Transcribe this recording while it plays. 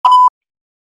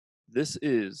This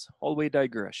is Hallway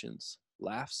Digressions,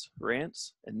 laughs,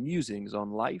 rants, and musings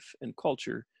on life and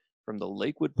culture from the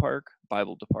Lakewood Park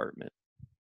Bible Department.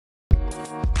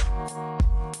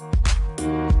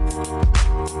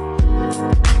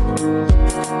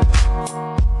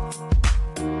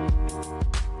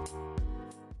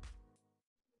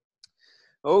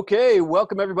 Okay,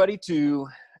 welcome everybody to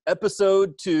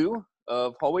episode 2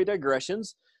 of Hallway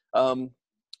Digressions.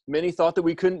 Many thought that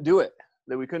we couldn't do it,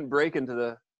 that we couldn't break into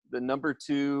the number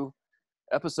 2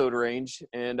 episode range,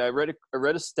 and I read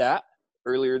a stat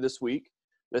earlier this week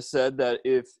that said that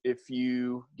if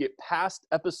you get past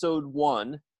episode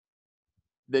 1,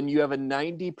 then you have a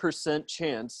 90%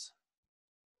 chance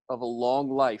of a long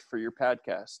life for your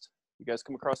podcast. You guys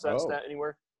come across that stat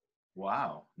anywhere?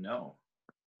 Wow, no.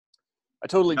 I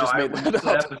totally just made when that you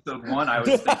up. said episode 1, I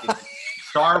was thinking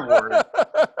Star Wars.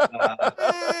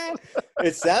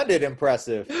 It sounded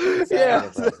impressive. I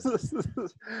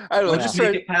don't know. Once Just you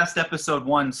try. make it past episode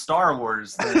 1, Star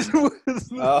Wars, then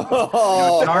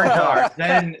Oh, Jar Jar,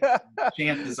 then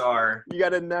chances are you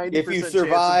got a 90% if you chance of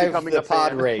survive becoming the a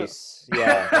pod fan. race,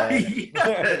 yeah,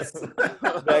 yes.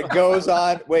 that goes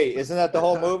on. Wait, isn't that the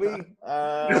whole movie?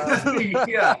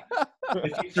 Yeah.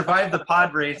 If you survive the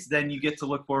pod race, then you get to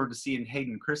look forward to seeing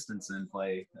Hayden Christensen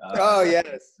play. Oh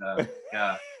yes.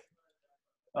 Yeah.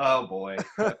 Oh boy.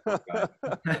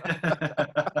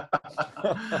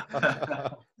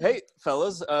 Hey,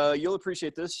 fellas, you'll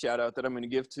appreciate this shout out that I'm going to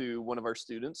give to one of our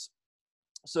students.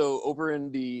 So over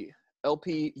in the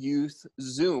LP Youth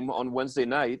Zoom on Wednesday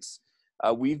nights,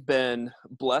 we've been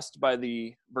blessed by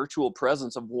the virtual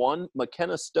presence of one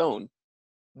McKenna Stone.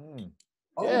 Hmm.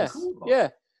 Yeah, Cool. yeah.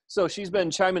 So she's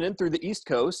been chiming in through the East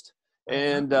Coast.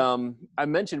 And I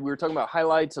mentioned we were talking about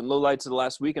highlights and lowlights of the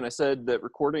last week, and I said that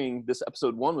recording this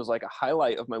episode 1 was like a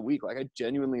highlight of my week. Like I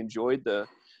genuinely enjoyed the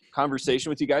conversation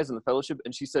with you guys in the fellowship,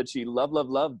 and she said she loved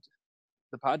the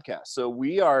podcast. So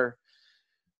we've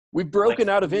broken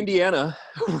out of Indiana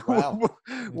Wow.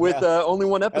 with only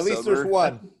one episode. At least there's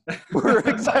one. We're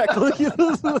exactly.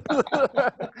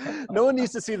 No one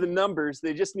needs to see the numbers;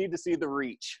 they just need to see the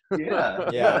reach.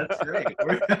 Yeah, that's great.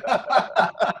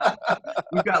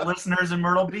 We've got listeners in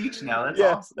Myrtle Beach now. That's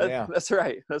awesome. That's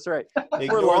right. That's right.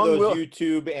 Ignore long, those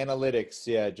YouTube analytics.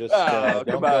 Yeah, just Oh,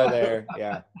 don't come on. go there.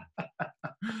 Yeah.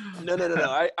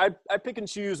 No. I pick and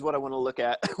choose what I want to look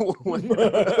at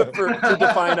to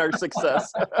define our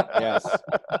success. Yes.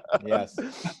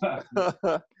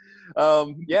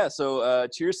 Yeah. So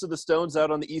cheers to the Stones out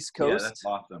on the East Coast. Yeah, that's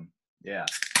awesome. Yeah.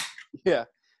 Yeah.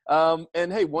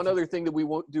 And hey, one other thing that we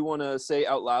do want to say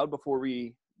out loud before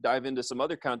we dive into some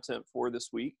other content for this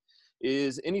week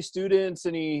is any students,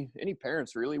 any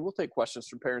parents, really, we'll take questions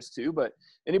from parents too, but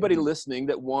anybody listening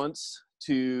that wants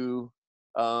to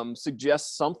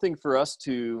suggest something for us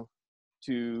to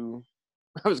I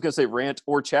was going to say rant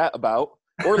or chat about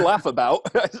or laugh about,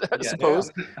 I suppose.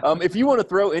 If you want to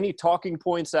throw any talking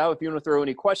points out, if you want to throw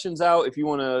any questions out, if you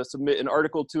want to submit an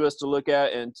article to us to look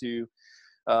at and to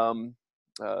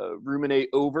ruminate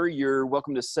over, you're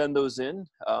welcome to send those in.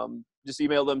 Just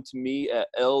email them to me at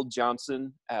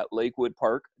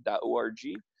ljohnson@lakewoodpark.org.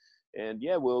 And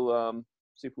yeah, we'll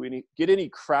see if we get any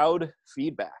crowd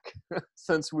feedback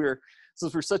since we're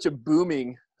such a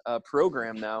booming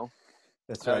program now.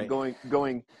 That's right. Going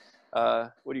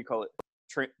what do you call it?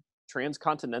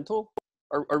 Transcontinental?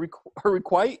 Are we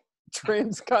quite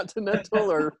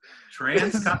transcontinental or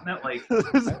Transcontinental? Like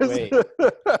Wait.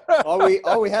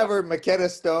 all we have are McKenna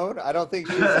Stone. I don't think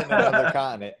she's in another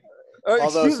continent.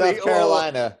 Although South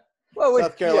Carolina,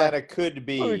 could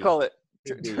be. What do we call it?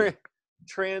 Could be. What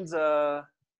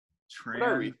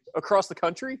are we? Across the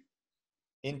country?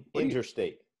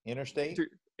 Interstate. Interstate.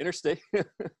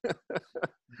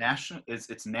 National?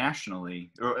 It's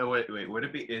nationally. Or wait. Would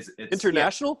it be? It's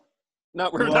International? We're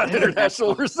Well, not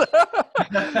international.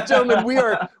 Gentlemen, we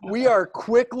are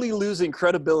quickly losing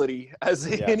credibility as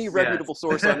any reputable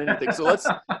source on anything. So let's.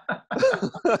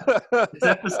 It's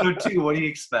episode 2. What do you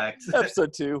expect?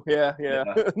 Episode 2. Yeah.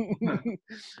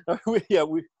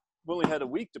 We've only had a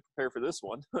week to prepare for this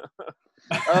one.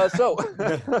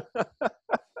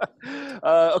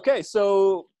 Okay.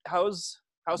 So how's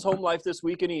home life this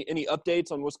week? Any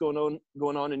updates on what's going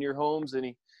on in your homes?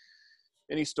 Any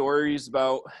stories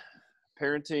about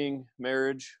parenting,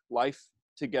 marriage, life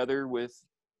together with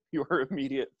your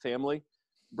immediate family?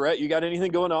 Brett, you got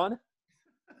anything going on?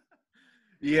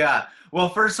 Yeah. Well,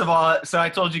 first of all, so I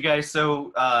told you guys,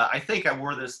 I think I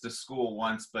wore this to school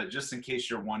once, but just in case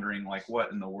you're wondering, like,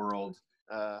 what in the world?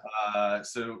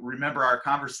 So remember our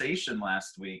conversation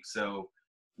last week. So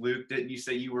Luke, didn't you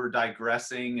say you were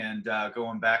digressing and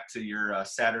going back to your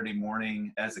Saturday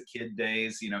morning as a kid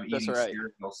days, eating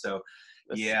cereal? So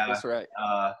that's right.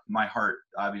 My heart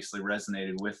obviously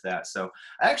resonated with that. So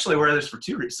I actually wear this for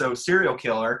two reasons. So serial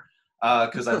killer,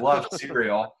 because I love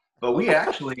cereal, but we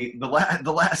actually, the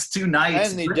last two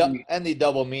nights. And the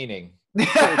double meaning.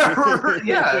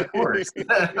 Yeah, of course.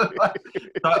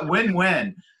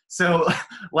 Win-win. So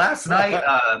last night,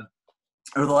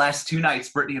 or the last two nights,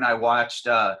 Brittany and I watched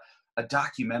a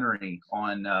documentary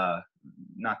on,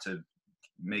 not to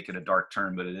make it a dark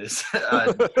term, but it is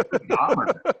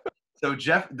Dahmer. So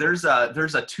there's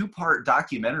a two-part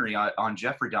documentary on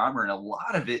Jeffrey Dahmer, and a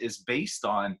lot of it is based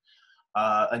on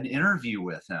an interview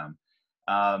with him.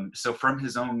 So from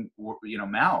his own,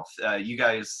 mouth, you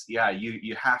guys,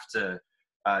 you have to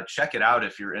check it out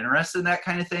if you're interested in that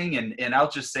kind of thing. And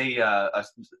I'll just say,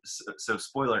 so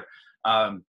spoiler,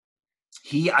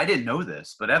 I didn't know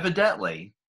this, but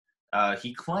evidently,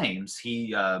 he claims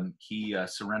he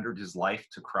surrendered his life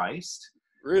to Christ.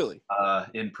 Really?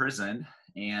 In prison.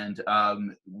 And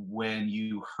when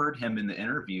you heard him in the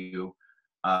interview,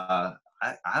 I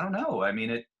don't know. I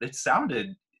mean, it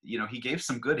sounded, he gave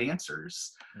some good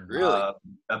answers. Really?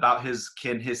 About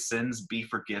can his sins be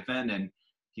forgiven? And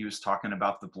he was talking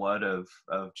about the blood of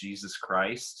Jesus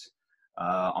Christ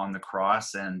on the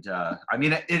cross. And I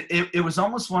mean, it was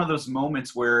almost one of those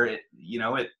moments where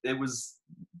it was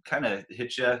kind of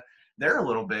hit you there a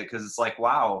little bit, because it's like,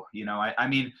 wow, I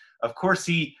mean, of course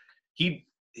he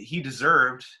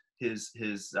deserved his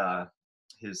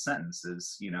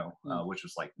sentences, which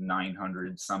was like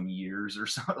 900 some years or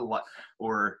so,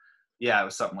 or it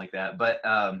was something like that. But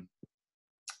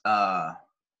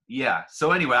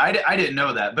so anyway, I didn't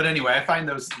know that, but anyway, I find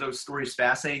those stories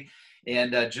fascinating.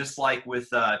 And just like with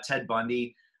Ted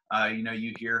Bundy,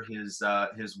 you hear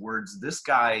his words. This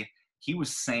guy, he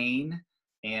was sane,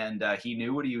 and he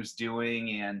knew what he was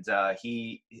doing. And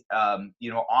he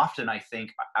often I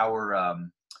think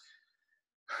our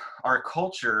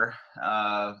culture,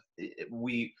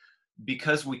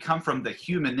 because we come from the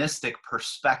humanistic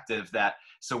perspective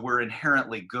so we're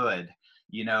inherently good,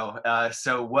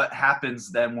 so what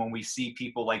happens then when we see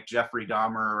people like Jeffrey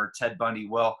Dahmer or Ted Bundy?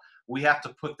 Well, we have to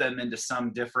put them into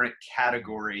some different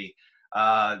category,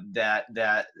 that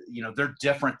they're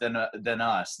different than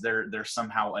us. They're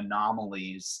somehow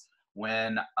anomalies,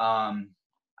 when I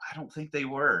don't think they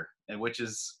were, which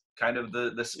is kind of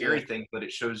the scary thing. But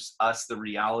it shows us the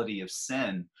reality of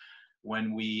sin.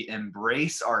 When we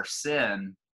embrace our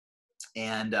sin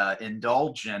and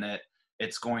indulge in it,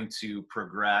 it's going to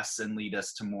progress and lead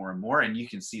us to more and more. And you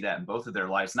can see that in both of their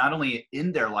lives, not only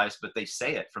in their lives, but they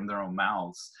say it from their own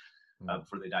mouths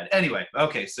before they died. Anyway,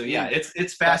 okay, so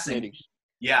it's fascinating.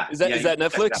 Yeah. Is that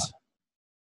Netflix?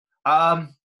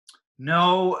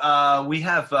 No, we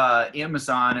have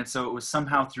Amazon, and so it was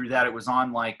somehow through that. It was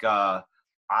on like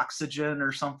Oxygen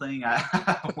or something.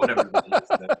 Whatever it is.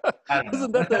 I don't know.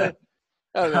 Isn't that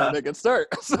I don't know, a good start.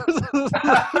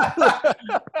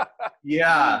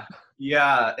 Yeah,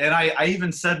 and I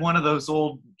even said one of those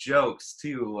old jokes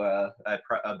too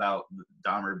about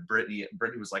Dahmer. Brittany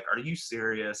was like, "Are you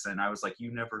serious?" And I was like,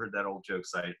 "You never heard that old joke?"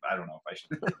 So I don't know if I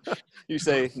should. You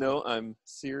say, "No, I'm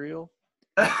cereal."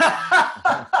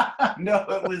 No,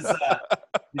 it was.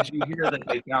 Did you hear that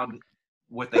they found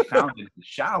what they found in the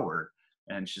shower?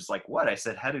 And she's like, "What?" I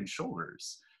said, "Head and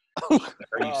Shoulders." Are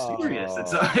you serious?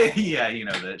 It's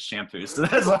the shampoo. So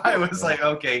that's why I was like,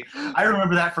 okay, I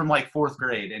remember that from like 4th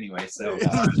grade anyway. So,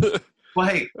 well,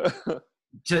 hey,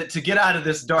 to get out of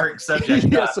this dark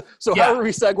subject. How are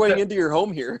we segueing into your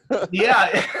home here?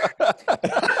 Yeah.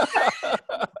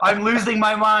 I'm losing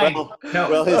my mind.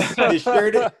 Well, his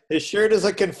shirt is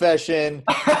a confession.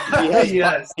 He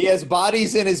has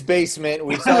bodies in his basement.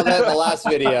 We saw that in the last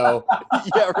video.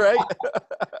 Yeah, right.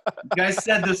 You guys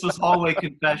said this was hallway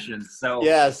confessions, so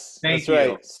yes, thank that's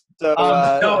you. Right.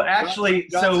 So, actually,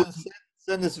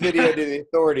 send this video to the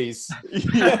authorities.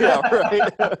 Yeah,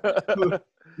 right.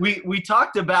 We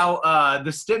talked about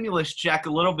the stimulus check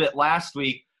a little bit last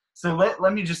week. So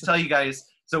let me just tell you guys.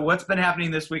 So what's been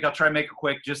happening this week? I'll try to make it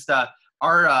quick. Just a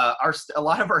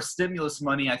lot of our stimulus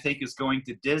money, I think, is going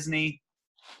to Disney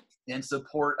in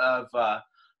support of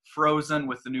Frozen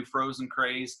with the new Frozen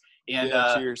craze. And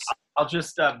cheers. I'll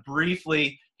just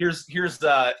briefly. Here's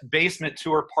the basement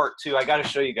tour part 2. I got to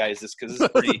show you guys this because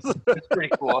it's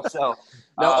pretty cool. So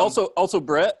now, also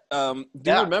Brett,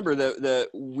 remember that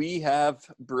we have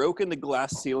broken the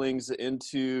glass ceilings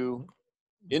into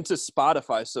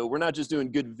Spotify. So we're not just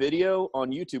doing good video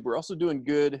on YouTube. We're also doing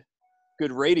good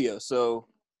radio. So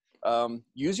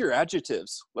use your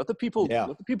adjectives. Let the people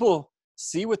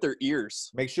see with their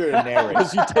ears. Make sure to narrate.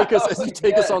 As you take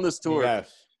us on this tour.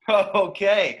 Yes.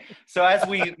 Okay. So as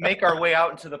we make our way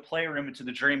out into the playroom, into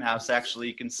the dream house, actually,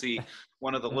 you can see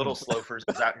one of the little Sloafers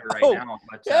is out here right now.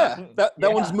 But,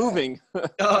 that one's moving.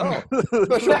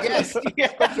 Special guest.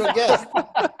 Special guest.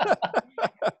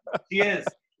 He is.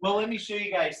 Well, let me show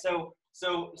you guys. So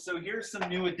here's some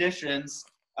new additions.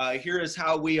 Here is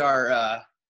how we are.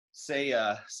 Say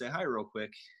hi real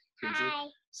quick. Hi.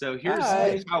 So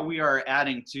here's how we are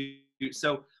adding to.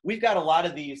 So we've got a lot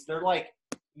of these. They're like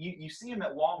you see them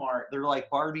at Walmart. They're like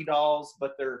Barbie dolls,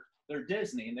 but they're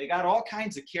Disney, and they got all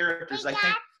kinds of characters. I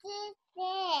think.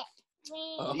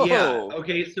 Yeah.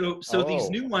 Okay. So these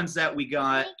new ones that we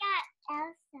got.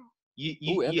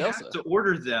 You have to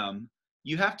order them.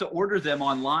 You have to order them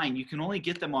online. You can only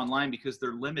get them online because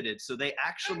they're limited. So they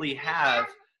actually have.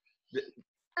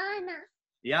 Anna.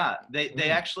 Yeah, they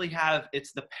actually have.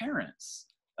 It's the parents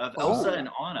of Elsa and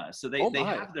Anna. So they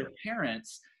have their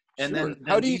parents. And then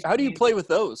how do you play with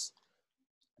those?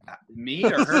 Me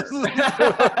or her?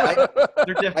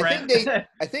 They're different.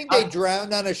 I think they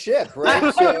drowned on a ship,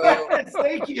 right? So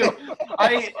thank you.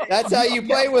 That's how you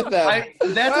play with them.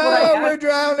 We're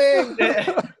drowning.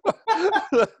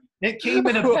 It came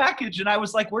in a package, and I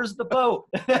was like, "Where's the boat?"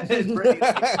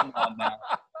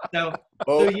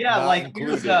 So yeah, like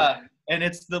here's and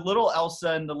it's the little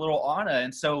Elsa and the little Anna,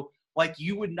 and so like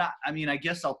you would not. I mean, I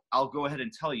guess I'll go ahead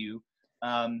and tell you.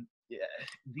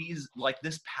 These like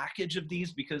this package of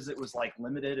these, because it was like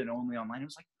limited and only online, it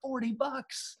was like $40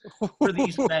 for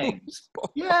these things.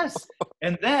 Yes.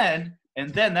 And then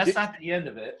that's not the end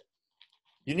of it.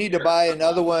 You need to buy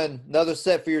another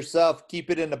set for yourself. Keep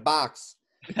it in the box.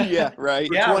 Yeah, right.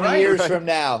 For 20 years from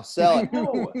now, sell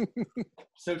it.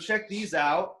 So check these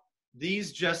out.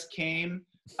 These just came.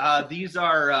 These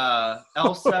are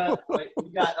Elsa. We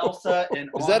got Elsa and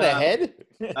Anna. Is that a head?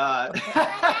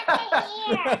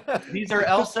 These are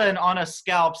Elsa and Anna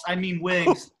scalps. I mean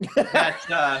wigs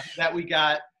that we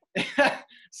got.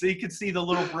 So you can see the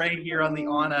little braid here on the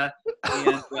Anna,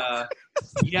 and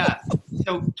yeah.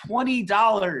 So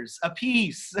 $20 a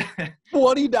piece.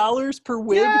 $20 per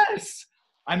wig. Yes.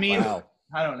 I mean, wow.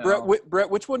 I don't know. Brett,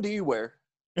 which one do you wear?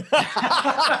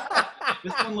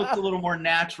 This one looks a little more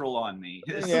natural on me.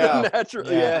 Natural.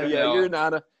 Yeah. You're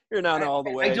not all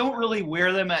the way. I don't really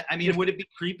wear them. I mean, would it be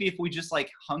creepy if we just like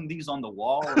hung these on the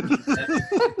wall?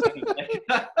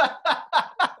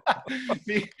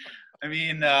 I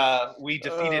mean, we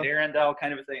defeated Arendelle,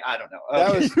 kind of a thing. I don't know.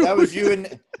 That was you in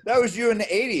the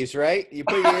 80s, right? You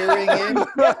put your earring in. No,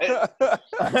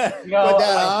 put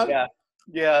that on.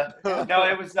 Yeah. No,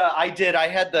 it was. I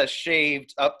had the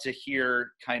shaved up to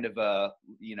here kind of a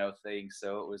thing.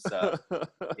 So it was.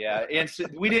 Yeah, and so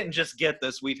we didn't just get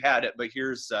this; we've had it. But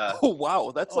here's. Oh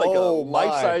wow, that's like a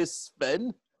life-size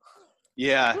Sven.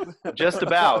 Yeah, just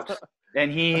about.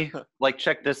 And he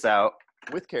check this out.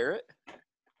 With Carrot.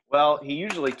 Well, he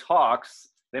usually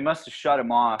talks. They must have shut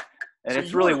him off, and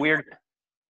it's really weird.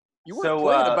 You weren't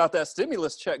playing about that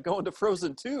stimulus check going to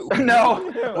Frozen 2.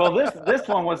 No. Well, this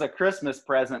one was a Christmas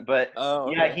present, but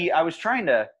I was trying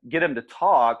to get him to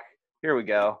talk. Here we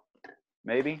go.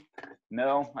 Maybe.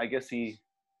 No, I guess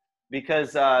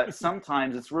because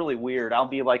sometimes it's really weird. I'll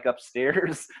be like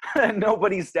upstairs and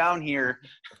nobody's down here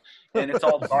and it's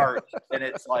all dark and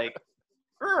it's like,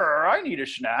 I need a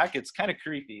snack. It's kind of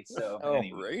creepy. So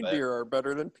reindeer are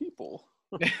better than people.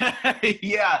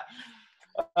 Yeah.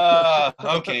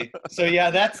 Okay. So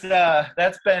yeah, that's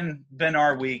been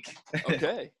our week.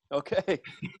 Okay.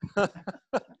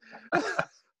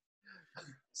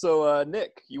 So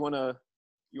Nick, you wanna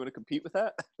compete with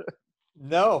that?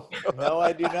 No,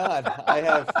 I do not. I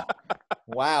have.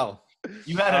 Wow.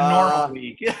 You had a normal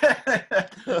week.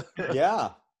 Yeah.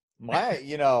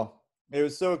 It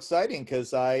was so exciting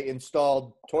because I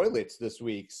installed toilets this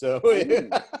week. So.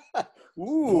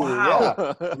 Ooh, wow.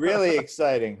 Yeah, really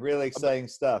exciting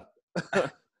stuff.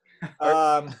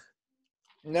 But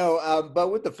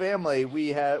with the family,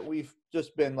 we've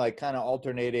just been like kind of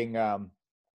alternating.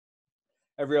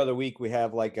 Every other week we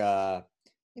have like a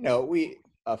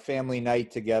family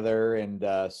night together,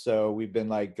 and so we've been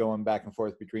like going back and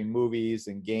forth between movies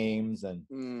and games.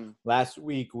 And last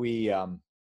week we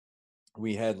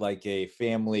had like a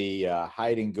family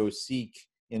hide and go seek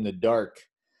in the dark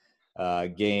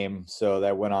game, so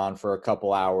that went on for a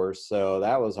couple hours, so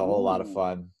that was a whole lot of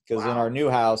fun because in our new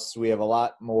house we have a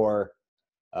lot more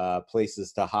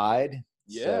places to hide.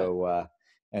 So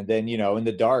and then in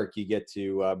the dark you get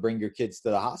to bring your kids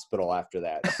to the hospital after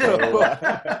that, so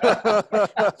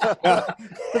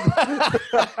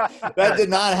that did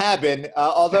not happen,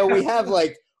 although we have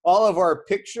like all of our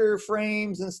picture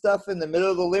frames and stuff in the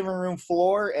middle of the living room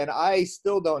floor, and I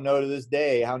still don't know to this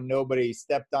day how nobody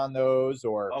stepped on those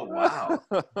or Oh, wow.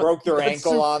 broke their That's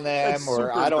ankle super- on them, that's or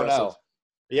super I don't know. impressive.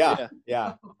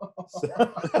 Yeah.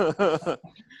 So,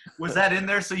 Was that in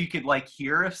there so you could like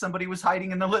hear if somebody was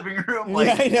hiding in the living room? yeah,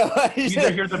 Like I know. you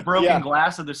either hear the broken Yeah.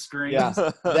 glass of the screen. Yeah.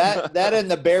 That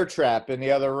and the bear trap in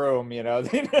the other room, you know.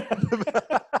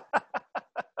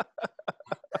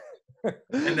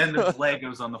 And then there's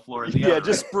Legos on the floor. In the Yeah, other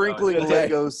just room. sprinkling That's right.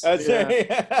 Legos. That's Yeah.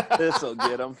 right. This'll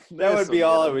get them. That would be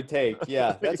all it would take.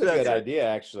 Yeah, that's a That's good it. idea,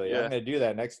 actually. Yeah. I'm going to do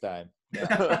that next time.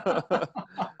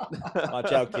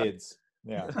 Watch out, kids.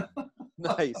 Yeah.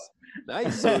 Nice.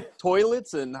 So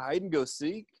toilets and hide and go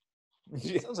seek.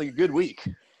 Sounds like a good week.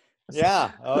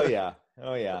 Yeah. Oh, yeah.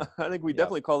 I think we Yep.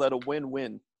 definitely call that a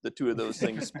win-win. The two of those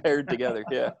things paired together.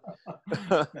 Yeah.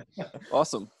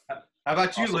 Awesome. How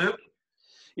about you, Awesome. Luke?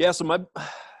 Yeah. So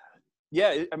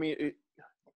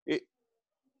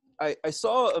I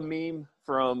saw a meme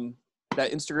from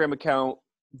that Instagram account,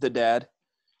 The Dad,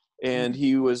 and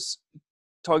he was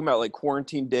talking about like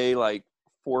quarantine day, like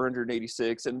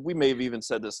 486. And we may have even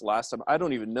said this last time. I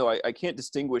don't even know. I can't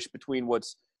distinguish between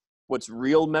what's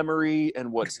real memory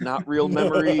and what's not real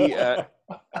memory. I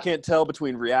can't tell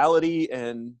between reality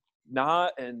and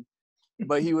not.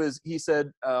 But he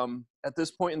said, at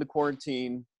this point in the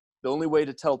quarantine, the only way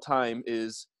to tell time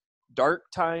is dark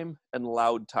time and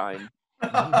loud time.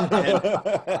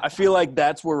 I feel like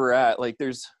that's where we're at. Like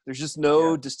there's just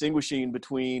no distinguishing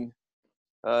between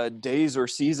days or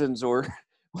seasons or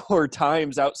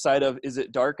times outside of, is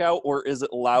it dark out or is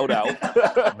it loud out?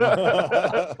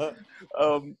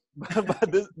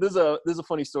 But this is a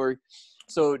funny story.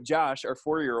 So Josh, our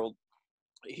 4-year-old,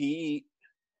 he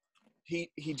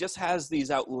just has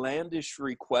these outlandish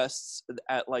requests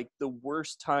at like the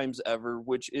worst times ever,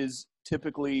 which is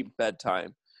typically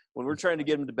bedtime when we're trying to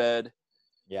get him to bed.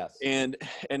 Yes. And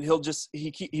he'll just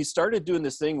he started doing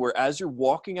this thing where as you're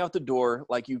walking out the door,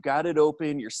 like you got it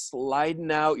open, you're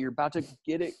sliding out, you're about to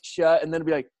get it shut, and then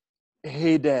be like,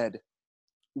 "Hey, Dad,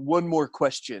 one more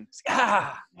question."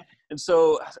 And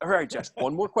so, all right, Josh,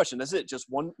 one more question. That's it. Just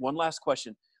one last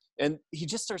question. And he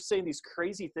just starts saying these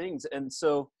crazy things. And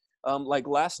so, like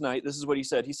last night, this is what he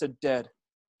said. He said, "Dad,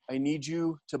 I need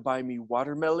you to buy me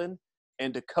watermelon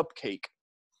and a cupcake."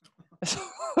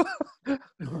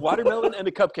 Watermelon and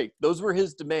a cupcake. Those were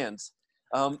his demands.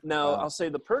 Now, Wow. I'll say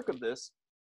the perk of this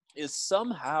is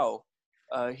somehow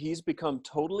he's become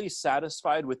totally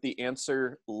satisfied with the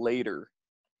answer later.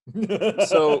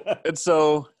 So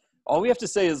all we have to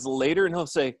say is later, and he'll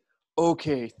say,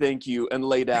 "Okay, thank you," and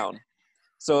lay down.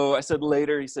 So I said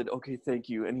later. He said, "Okay, thank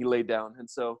you," and he laid down. And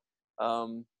so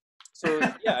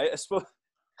yeah, I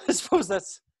suppose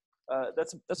that's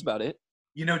about it.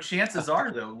 You know, chances are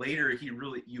though later you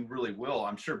really will.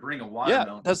 I'm sure bring a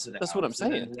watermelon. that's to the what I'm house,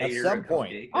 and then saying. At later some a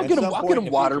point. cupcake. I'll At get some him point in the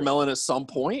future. watermelon at some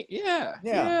point. Yeah.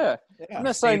 Yeah. I'm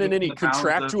not Save signing it any from the pounds of,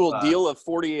 contractual deal of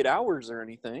 48 hours or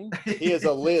anything. He has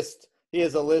a list. He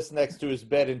has a list next to his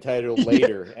bed entitled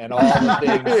 "Later" and all the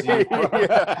things.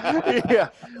 Yeah.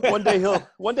 One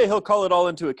day he'll call it all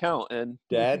into account. And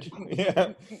Dad,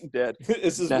 yeah, Dad,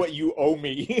 this is Nah. what you owe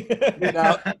me.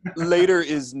 now later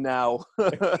is now. And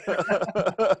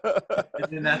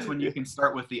then that's when you can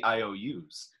start with the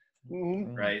IOUs,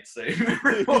 Mhm. right? So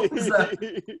what was that?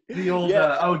 The old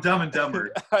Dumb and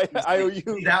Dumber. I owe you.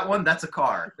 See that one? That's a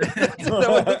car.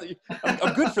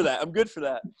 I'm good for that. I'm good for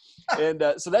that. And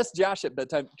so that's Josh at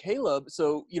bedtime. Caleb,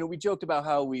 so we joked about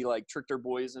how we like tricked our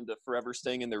boys into forever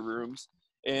staying in their rooms,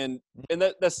 and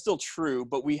that's still true.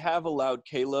 But we have allowed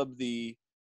Caleb the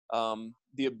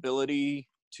ability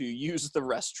to use the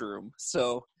restroom.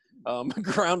 So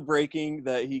groundbreaking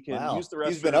that he can Wow. use the restroom.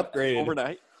 He's been upgraded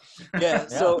overnight. Yeah.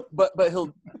 So, but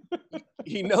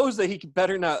he knows that he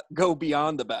better not go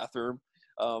beyond the bathroom.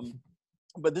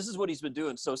 But this is what he's been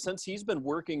doing. So since he's been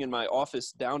working in my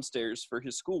office downstairs for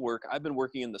his schoolwork, I've been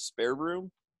working in the spare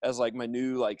room as like my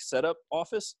new like setup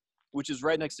office, which is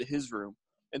right next to his room.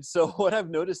 And so what I've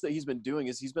noticed that he's been doing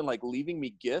is he's been like leaving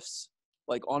me gifts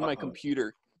like on my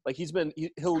computer. Like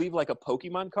he'll leave like a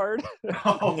Pokemon card.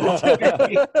 Oh,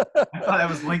 okay. I thought that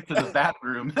was linked to the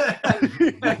bathroom.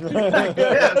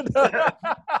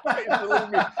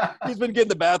 He's been getting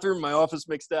the bathroom, my office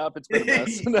mixed up. It's been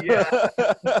a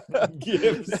mess.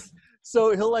 Gifts.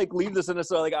 So he'll like leave this in it.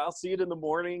 So like I'll see it in the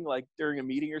morning, like during a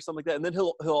meeting or something like that. And then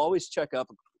he'll always check up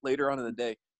later on in the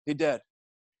day. "Hey, Dad,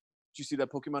 did you see that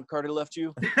Pokemon card I left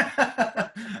you?" "Yeah,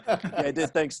 I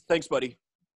did. Thanks, buddy.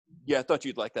 Yeah, I thought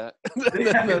you'd like that."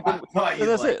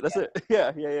 That's it. That's it.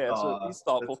 Yeah. So he's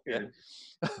thoughtful. Yeah.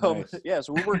 Nice. Yeah.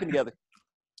 So we're working together.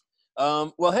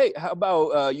 Well, hey, how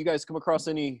about you guys come across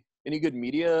any good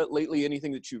media lately?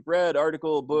 Anything that you've read,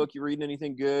 article, book, you reading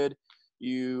anything good?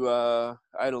 You,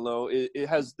 I don't know, it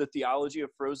has the theology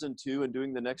of Frozen 2 and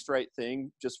doing the next right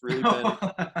thing just really been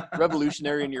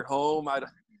revolutionary in your home. I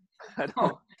don't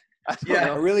know.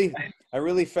 I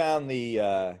really found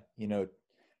the,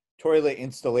 toilet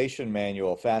installation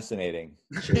manual fascinating.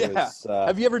 Was,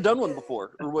 have you ever done one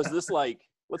before? Or was this like,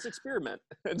 let's experiment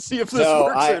and see if this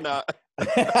works or not?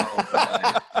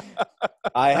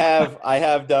 I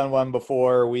have done one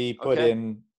before. We put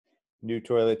in new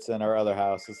toilets in our other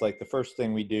house. It's like the first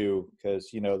thing we do,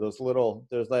 because they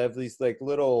have these like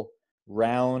little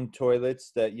round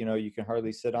toilets that you can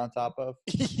hardly sit on top of.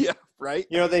 Yeah, right.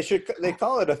 They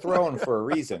call it a throne for a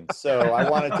reason. So I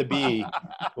want it to be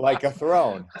like a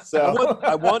throne. So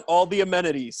I want all the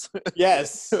amenities.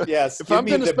 Yes. If I'm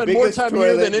going to spend more time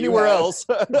here than anywhere else.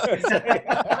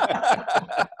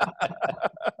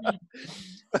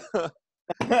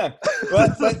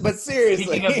 but seriously,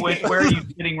 speaking of which, where are you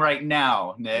sitting right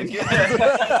now, Nick?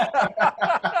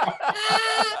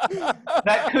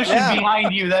 That cushion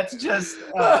behind you, that's just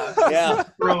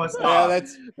throw us off.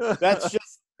 That's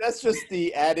just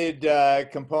the added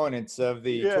components of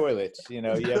the toilet. You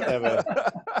have to have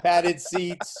a padded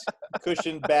seats,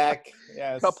 cushioned back,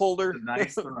 cup holder,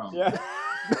 nice throne,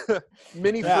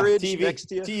 mini fridge TV, next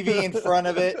to you, TV in front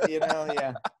of it. Get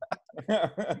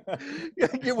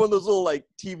one of those little like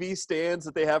TV stands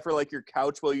that they have for like your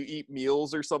couch while you eat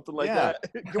meals or something like that.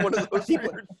 Get one of those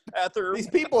bathroom. These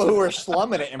people who are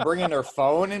slumming it and bringing their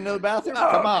phone into the bathroom.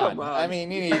 Come on. I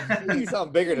mean, you need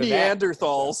something bigger than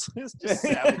Neanderthals. It's just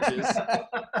savages.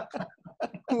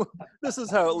 This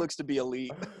is how it looks to be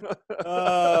elite.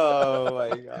 Oh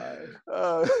my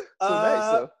god.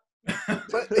 Nice though.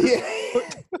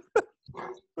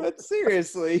 But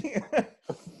seriously.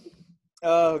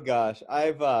 Oh gosh,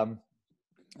 I've been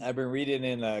reading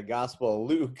in the Gospel of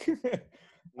Luke,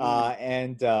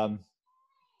 and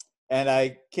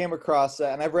I came across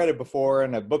and I've read it before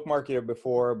and I bookmarked it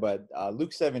before, but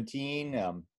Luke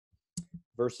 17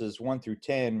 verses 1 through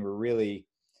 10 were really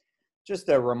just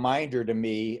a reminder to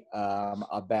me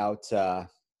about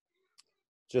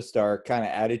just our kind of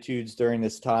attitudes during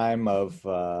this time of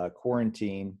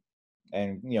quarantine.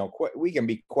 And, we can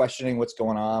be questioning what's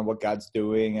going on, what God's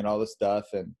doing and all this stuff.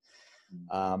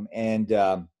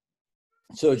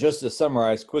 So just to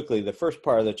summarize quickly, the first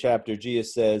part of the chapter,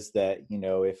 Jesus says that,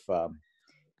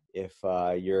 if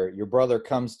your brother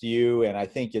comes to you, and I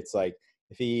think it's like,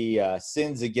 if he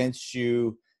sins against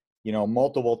you,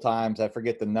 multiple times, I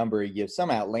forget the number he gives,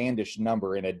 some outlandish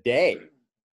number in a day,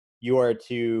 you are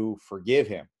to forgive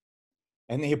him.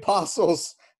 And the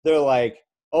apostles, they're like,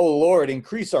 oh Lord,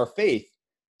 increase our faith.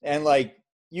 And like,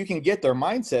 you can get their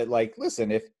mindset like,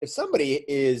 listen, if somebody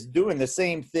is doing the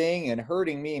same thing and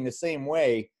hurting me in the same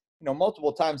way,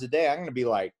 multiple times a day, I'm going to be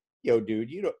like, yo, dude,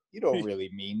 you don't really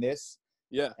mean this.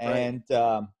 Yeah. And,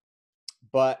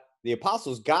 but the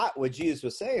apostles got what Jesus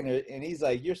was saying, and he's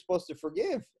like, you're supposed to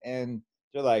forgive. And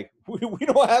they're like, we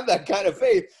don't have that kind of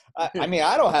faith. I mean,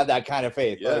 I don't have that kind of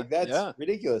faith. Like, that's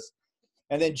ridiculous.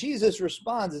 And then Jesus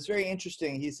responds. It's very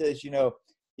interesting. He says,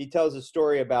 he tells a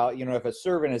story about, if a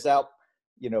servant is out,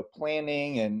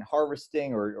 planting and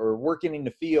harvesting or working in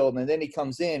the field, and then he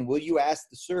comes in, will you ask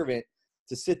the servant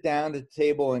to sit down at the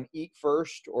table and eat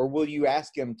first? Or will you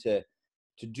ask him to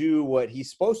do what he's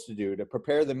supposed to do, to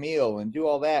prepare the meal and do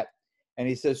all that? And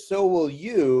he says, so will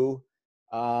you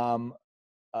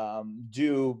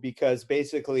do, because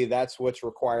basically that's what's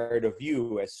required of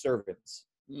you as servants.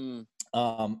 And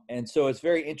so it's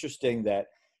very interesting that,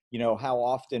 how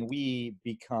often we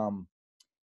become,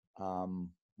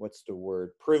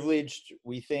 privileged,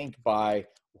 we think, by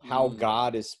how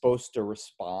God is supposed to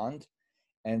respond.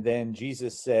 And then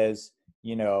Jesus says,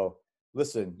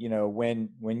 listen,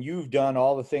 when you've done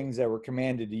all the things that were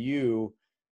commanded to you,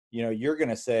 you're going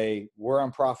to say, we're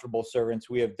unprofitable servants.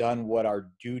 We have done what our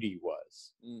duty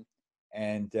was.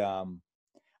 And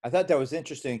I thought that was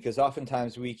interesting, because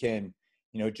oftentimes we can,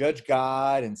 judge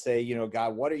God and say,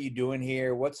 God, what are you doing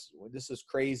here? This is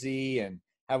crazy, and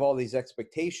have all these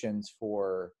expectations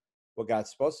for what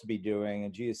God's supposed to be doing.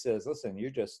 And Jesus says, listen,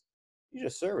 you're just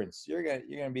servants. You're going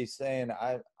to be saying,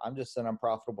 I'm just an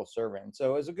unprofitable servant. And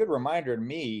so it's a good reminder to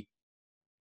me,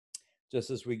 just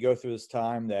as we go through this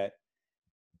time, that,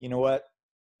 you know what,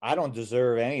 I don't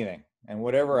deserve anything, and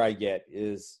whatever I get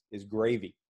is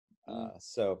gravy.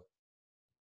 So.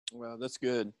 Wow, that's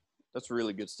good. That's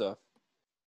really good stuff.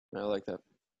 I like that.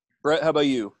 Brett, how about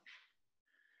you?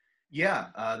 Yeah,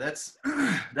 that's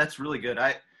really good.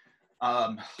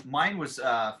 Mine was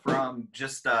from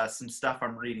just some stuff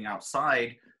I'm reading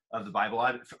outside. of the Bible.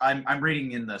 I'm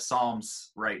reading in the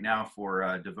Psalms right now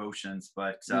for devotions,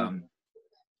 but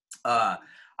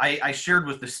I shared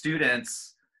with the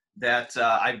students that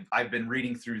I've been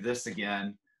reading through this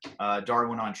again,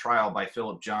 Darwin on Trial by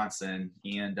Philip Johnson,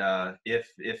 and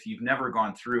if you've never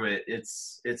gone through it,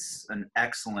 it's an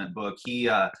excellent book. He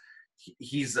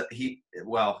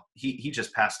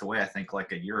just passed away, I think,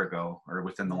 like a year ago or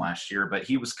within the last year, but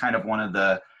he was kind of one of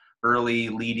the early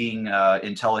leading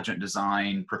intelligent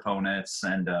design proponents,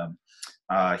 and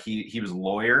he was a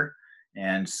lawyer,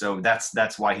 and so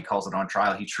that's why he calls it On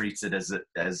Trial. He treats it as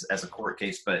a court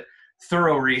case, but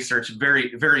thorough research,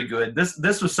 very, very good.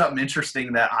 This was something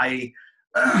interesting that I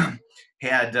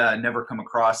had never come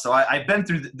across. So I've been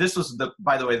through this. Was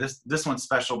by the way, this one's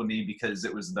special to me because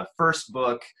it was the first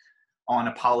book on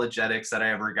apologetics that I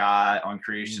ever got on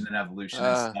creation and evolution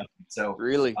and stuff. So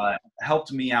really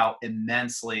helped me out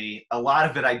immensely. A lot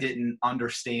of it I didn't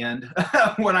understand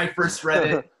when I first read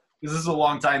it, because this is a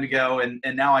long time ago, and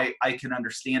now I can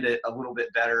understand it a little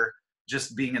bit better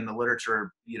just being in the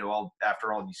literature,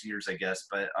 after all these years, I guess.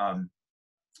 But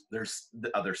there's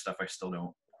the other stuff I still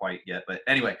don't quite get. But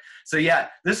anyway, so yeah,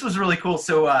 this was really cool.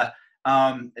 So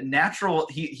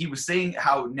he was saying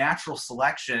how natural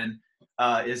selection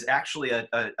is actually a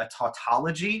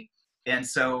tautology. And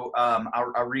so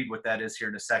I'll read what that is here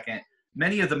in a second.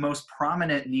 Many of the most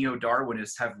prominent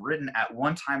neo-Darwinists have written at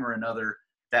one time or another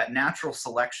that natural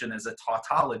selection is a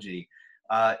tautology.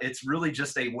 It's really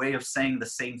just a way of saying the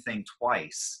same thing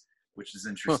twice, which is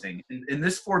interesting. In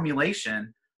this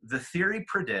formulation, the theory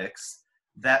predicts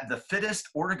that the fittest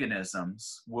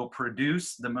organisms will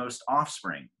produce the most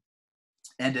offspring.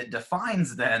 And it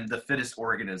defines then the fittest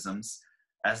organisms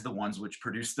as the ones which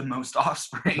produce the most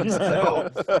offspring, so,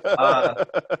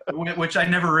 which I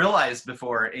never realized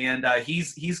before. And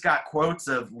he's got quotes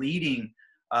of leading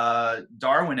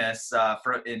Darwinists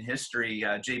in history,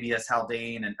 J.B.S.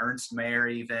 Haldane and Ernst Mayr,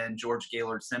 even George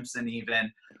Gaylord Simpson,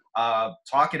 even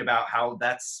talking about how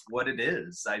that's what it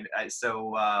is.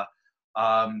 The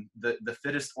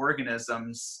fittest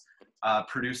organisms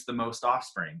produce the most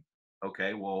offspring.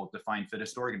 Okay, well, define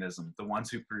fittest organism, the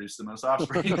ones who produce the most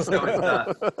offspring. So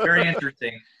it's very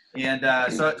interesting. And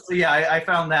so yeah, I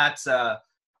found that,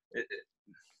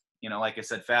 like I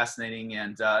said, fascinating.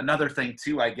 And another thing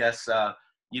too, I guess,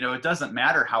 it doesn't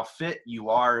matter how fit you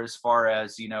are as far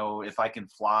as, if I can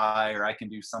fly or I can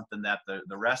do something that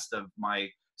the rest of my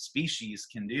species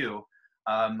can do.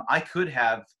 I could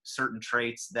have certain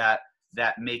traits that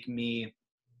make me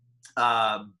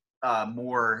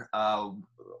more,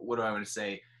 what do I want to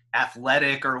say,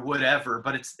 athletic or whatever,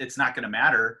 but it's not going to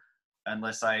matter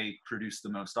unless I produce the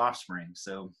most offspring.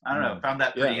 So I don't know, found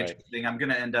that pretty interesting. I'm going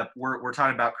to end up, we're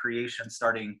talking about creation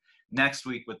starting next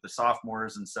week with the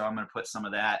sophomores, and so I'm going to put some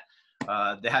of that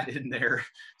in there.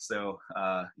 So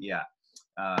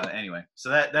anyway, so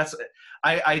that's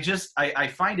I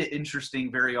find it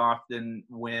interesting very often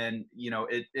when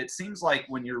it seems like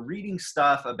when you're reading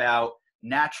stuff about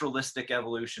naturalistic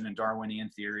evolution and Darwinian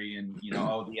theory, and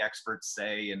the experts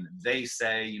say and they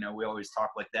say, we always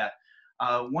talk like that.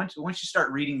 Once you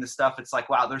start reading the stuff, it's like,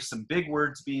 wow, there's some big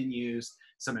words being used,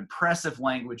 some impressive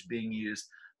language being used.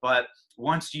 But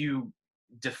once you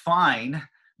define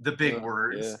the big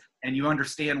words and you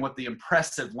understand what the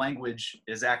impressive language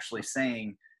is actually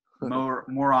saying,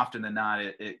 more often than not,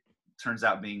 it turns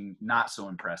out being not so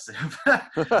impressive.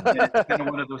 It's kind of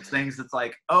one of those things that's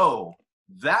like, oh,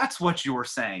 that's what you were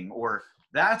saying, or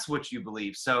that's what you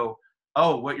believe. So,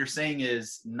 what you're saying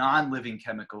is non-living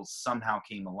chemicals somehow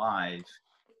came alive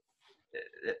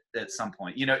at some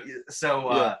point, So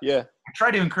I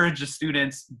try to encourage the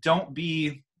students, don't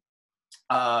be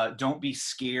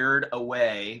scared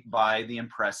away by the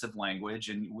impressive language.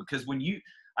 And because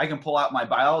I can pull out my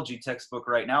biology textbook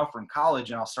right now from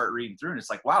college and I'll start reading through and it's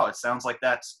like, wow, it sounds like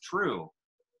that's true.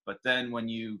 But then when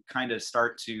you kind of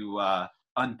start to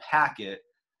unpack it,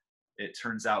 it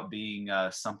turns out being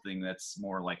something that's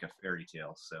more like a fairy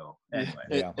tale. So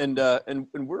anyway, and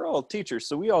we're all teachers,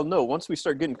 so we all know once we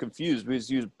start getting confused, we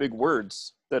just use big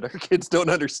words that our kids don't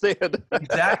understand.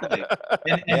 Exactly,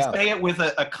 and say it with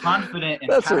a confident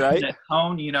and passionate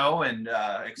tone, and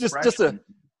expression.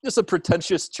 Just a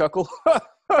pretentious chuckle.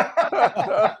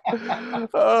 That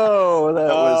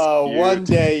was cute. One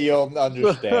day you'll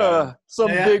understand. Some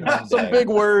big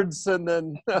words, and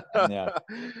then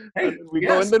we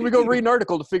go read an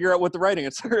article to figure out what the writing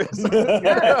answer is.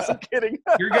 Yes. I'm kidding.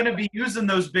 You're going to be using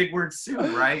those big words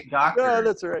soon, right, Doctor? Oh,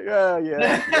 that's right.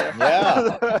 Yeah.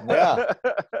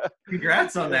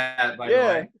 Congrats on that, by the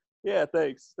way. Yeah,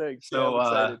 thanks.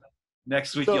 So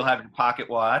next week you'll have your pocket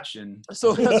watch and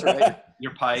so that's right.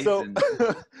 your pipe. So, and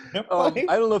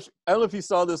I don't know if you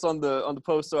saw this on the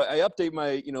post. So I update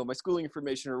my my schooling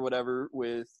information or whatever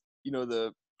with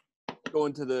the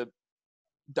going to the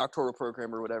doctoral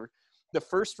program or whatever. The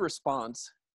first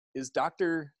response is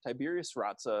Dr. Tiberius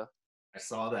Ratza. I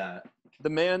saw that. The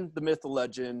man, the myth, the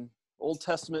legend, Old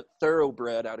Testament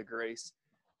thoroughbred out of Grace,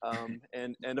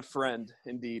 and a friend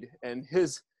indeed. And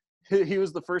he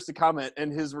was the first to comment,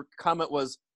 and his comment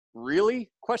was, "Really?" ?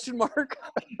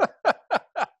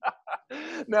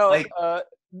 Now,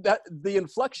 that the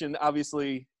inflection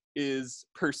obviously is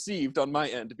perceived on my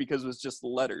end because it was just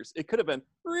letters. It could have been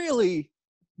really,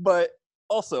 but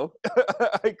also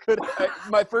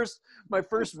my first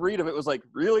read of it was like,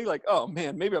 really, like, oh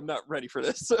man, maybe I'm not ready for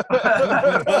this.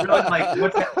 Really, like,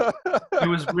 it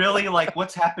was really like,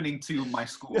 what's happening to my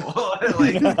school?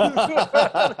 Like,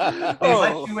 they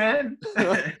let you in?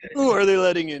 Who are they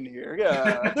letting in here?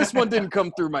 Yeah, this one didn't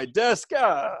come through my desk.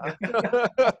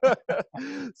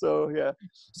 So yeah,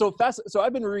 so fast. So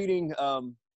I've been reading.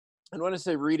 And when I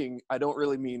say reading, I don't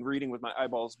really mean reading with my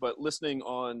eyeballs, but listening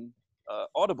on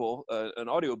Audible, an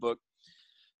audiobook,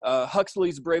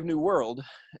 Huxley's Brave New World.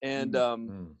 And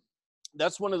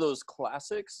that's one of those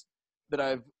classics that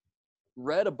I've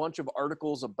read a bunch of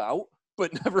articles about,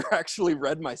 but never actually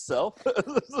read myself. So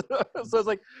I was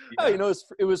like, oh,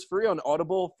 it was free on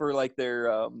Audible for like their,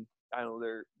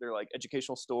 their like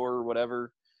educational store or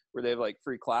whatever, where they have like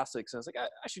free classics. And I was like,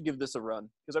 I should give this a run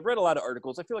because I've read a lot of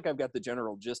articles. I feel like I've got the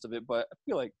general gist of it, but I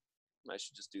feel like I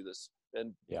should just do this.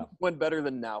 And when better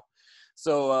than now.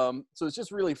 So it's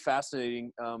just really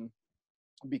fascinating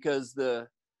because the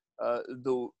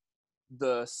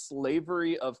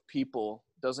slavery of people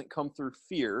doesn't come through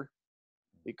fear.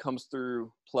 It comes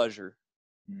through pleasure.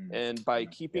 And by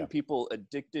keeping people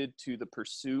addicted to the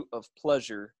pursuit of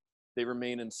pleasure, they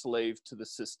remain enslaved to the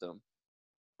system.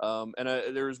 And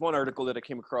there was one article that I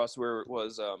came across where it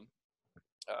was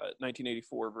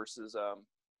 1984 versus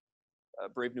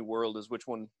Brave New World, is which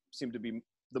one seemed to be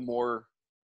the more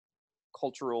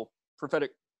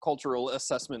prophetic cultural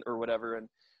assessment or whatever. And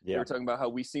they were talking about how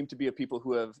we seem to be a people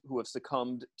who have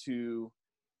succumbed to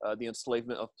the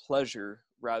enslavement of pleasure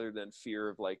rather than fear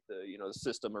of like the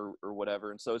system or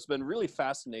whatever. And so it's been really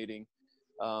fascinating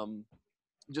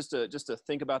just to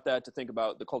think about that, to think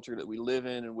about the culture that we live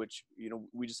in which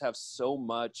we just have so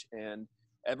much, and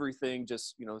everything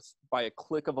just by a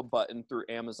click of a button through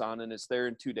Amazon, and it's there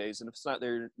in 2 days. And if it's not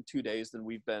there in 2 days, then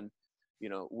we've been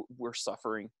we're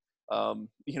suffering. And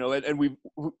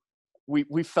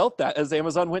we felt that as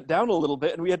Amazon went down a little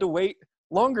bit, and we had to wait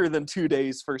longer than 2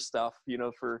 days for stuff,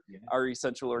 for our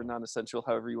essential or non-essential,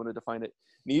 however you want to define it,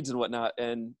 needs and whatnot.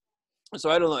 And so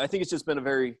I don't know, I think it's just been a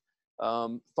very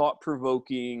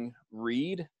thought-provoking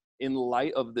read in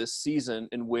light of this season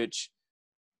in which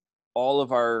all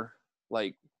of our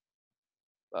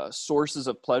sources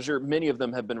of pleasure, many of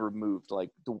them have been removed. Like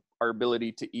our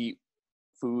ability to eat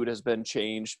food has been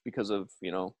changed because of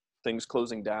things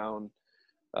closing down.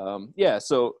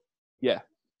 So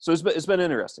it's been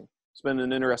interesting. It's been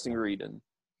an interesting read, and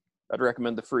I'd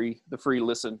recommend the free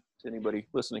listen to anybody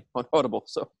listening on Audible.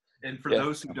 So. And for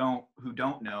those who don't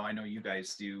know, I know you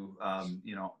guys do.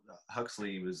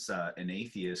 Huxley was an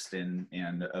atheist and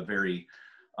a very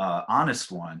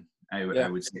honest one. I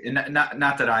would say, and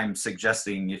not that I'm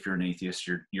suggesting if you're an atheist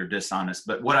you're dishonest,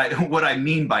 but what I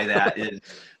mean by that is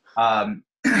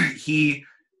he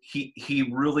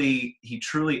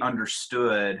truly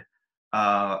understood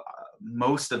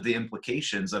most of the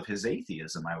implications of his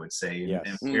atheism, I would say,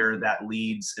 and where that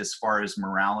leads as far as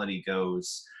morality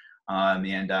goes.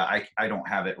 I don't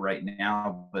have it right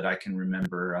now, but I can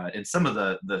remember in some of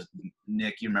the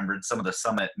Nick, you remembered some of the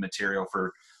summit material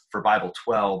for Bible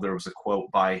 12. There was a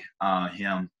quote by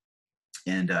him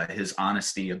and his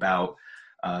honesty about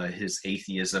his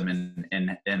atheism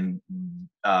and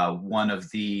one of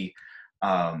the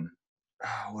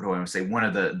what do I want to say? One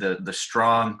of the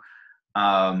strong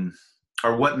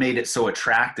or what made it so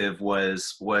attractive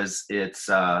was its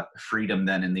freedom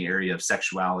then in the area of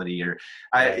sexuality. Or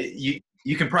you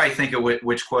can probably think of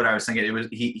which quote I was thinking. It was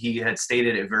he had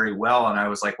stated it very well, and I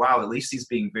was like, wow, at least he's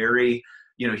being very,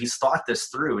 he's thought this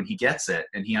through and he gets it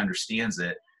and he understands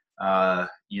it,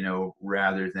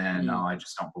 rather than I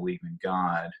just don't believe in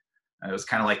God. It was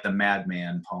kind of like the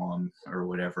Madman poem or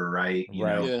whatever, right? He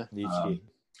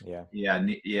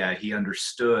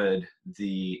understood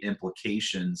the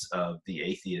implications of the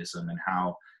atheism and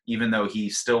how, even though he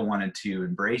still wanted to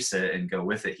embrace it and go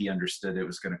with it, he understood it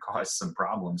was going to cause some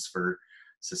problems for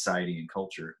society and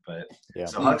culture. But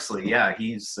so Huxley,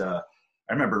 he's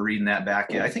I remember reading that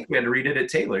back. I think we had to read it at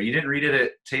Taylor. You didn't read it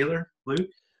at Taylor, Luke?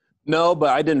 No, but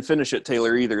I didn't finish it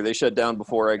Taylor either. They shut down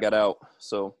before I got out.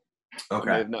 So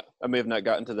Okay. I may have not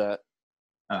gotten to that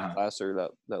class or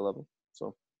that level.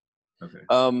 So. Okay.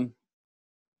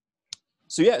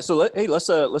 So yeah. So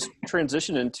let's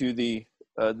transition into the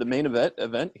main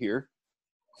event here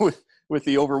with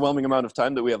the overwhelming amount of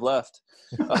time that we have left.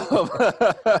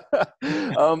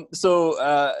 So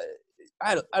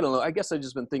I don't know. I guess I've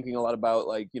just been thinking a lot about,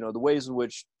 like, the ways in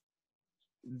which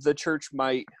the church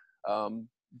might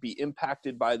be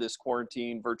impacted by this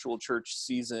quarantine virtual church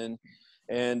season.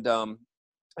 And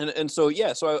so,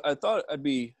 yeah, so I thought I'd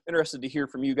be interested to hear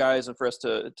from you guys and for us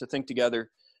to think together.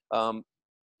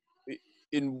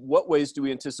 In what ways do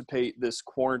we anticipate this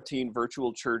quarantine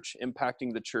virtual church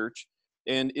impacting the church?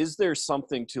 And is there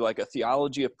something to, like, a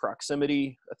theology of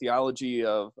proximity, a theology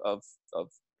of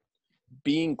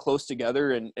being close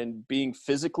together and being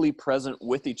physically present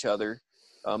with each other?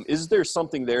 Is there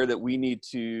something there that we need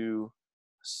to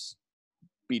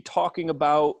be talking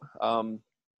about?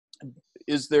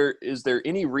 Is there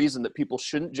any reason that people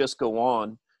shouldn't just go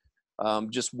on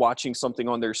just watching something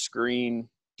on their screen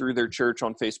through their church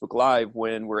on Facebook Live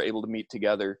when we're able to meet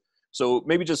together? So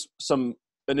maybe just some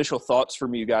initial thoughts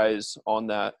from you guys on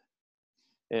that,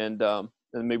 and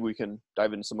maybe we can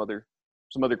dive into some other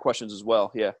questions as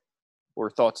well. Yeah, or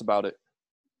thoughts about it.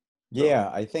 Yeah,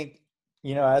 I think,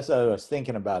 as I was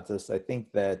thinking about this, I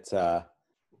think that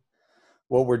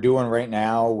what we're doing right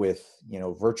now with,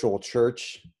 virtual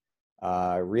church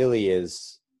really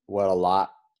is what a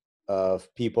lot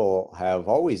of people have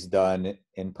always done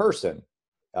in person.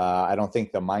 I don't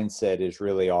think the mindset is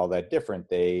really all that different.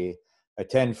 They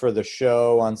attend for the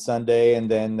show on Sunday and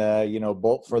then,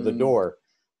 bolt for the door.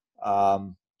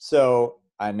 So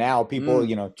now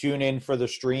people, tune in for the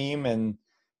stream and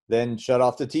then shut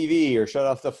off the TV or shut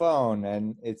off the phone.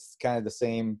 And it's kind of the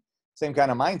same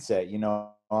kind of mindset.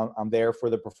 I'm there for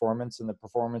the performance and the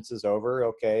performance is over.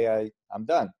 Okay, I'm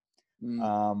done.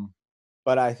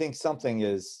 But I think something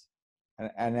is,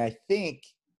 and I think,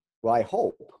 well, I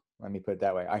hope, let me put it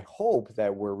that way. I hope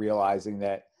that we're realizing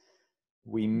that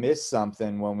we miss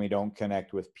something when we don't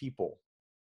connect with people.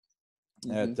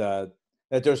 That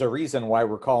there's a reason why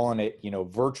we're calling it,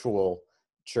 virtual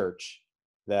church,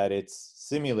 that it's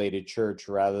simulated church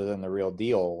rather than the real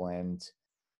deal. And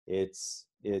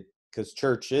because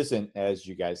church isn't, as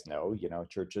you guys know,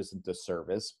 church isn't the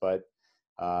service, but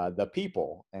the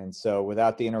people. And so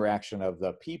without the interaction of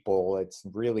the people, it's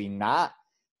really not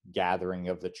gathering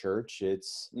of the church.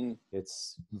 It's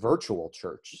virtual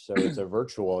church. So it's a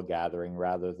virtual gathering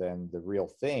rather than the real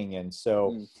thing. And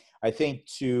so I think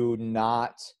to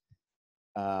not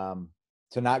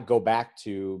go back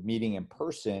to meeting in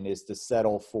person is to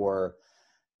settle for,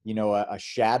 a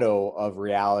shadow of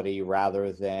reality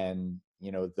rather than,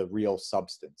 the real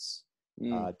substance,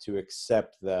 to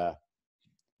accept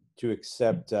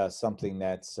something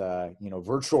that's,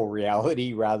 virtual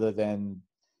reality rather than,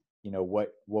 what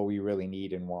we really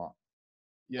need and want.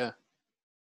 Yeah.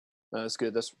 That's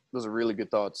good. Those are really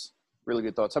good thoughts. Really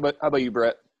good thoughts. How about you,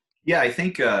 Brett? Yeah, I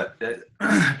think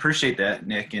appreciate that,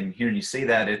 Nick, and hearing you say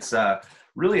that. It's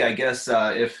really, I guess,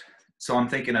 I'm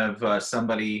thinking of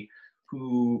somebody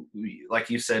who,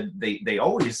 like you said, they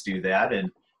always do that,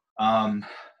 and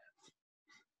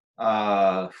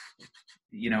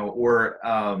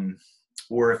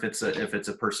or if it's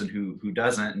a person who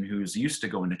doesn't and who's used to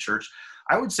going to church,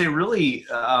 I would say really,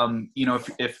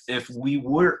 if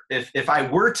I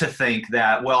were to think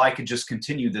that, well, I could just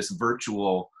continue this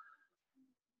virtual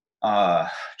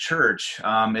church,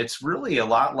 it's really a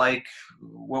lot like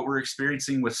what we're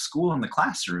experiencing with school in the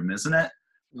classroom, isn't it?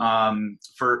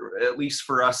 For at least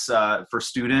for us, for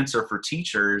students or for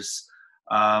teachers,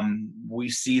 we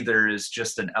see there is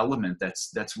just an element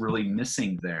that's really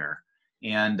missing there.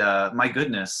 And my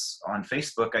goodness, on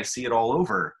Facebook, I see it all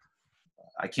over.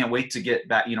 I can't wait to get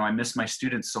back. I miss my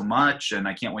students so much, and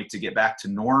I can't wait to get back to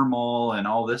normal and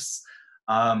all this.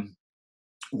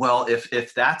 Well,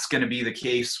 if that's going to be the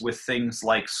case with things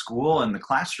like school and the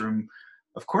classroom,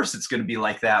 of course it's going to be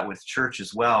like that with church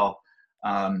as well.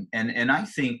 And I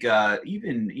think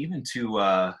even to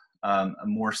a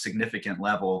more significant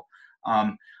level,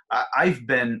 I've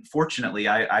been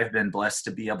blessed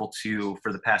to be able to,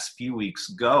 for the past few weeks,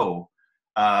 go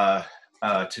to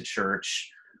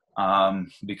church.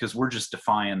 Because we're just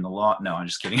defying the law. No, I'm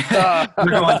just kidding.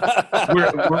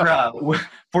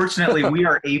 Fortunately, we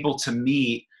are able to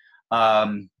meet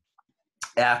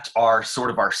at our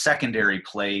secondary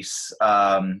place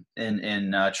in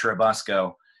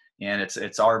Churubusco, and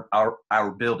it's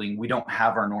our building. We don't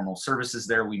have our normal services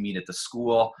there. We meet at the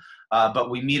school, but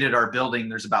we meet at our building.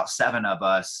 There's about 7 of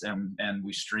us, and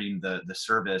we stream the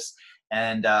service.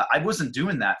 And I wasn't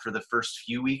doing that for the first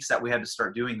few weeks that we had to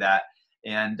start doing that.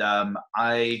 And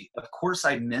of course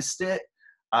I missed it,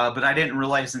 but I didn't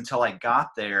realize until I got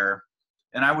there,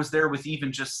 and I was there with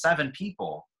even just 7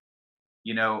 people.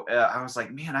 I was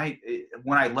like, man,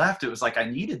 when I left, it was like I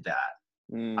needed that.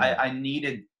 I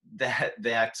needed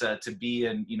that to be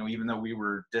in, even though we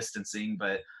were distancing,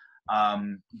 but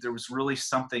there was really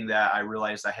something that I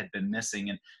realized I had been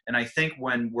missing. And I think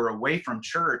when we're away from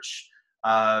church,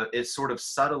 it sort of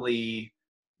subtly,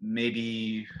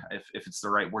 maybe if it's the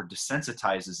right word,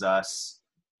 desensitizes us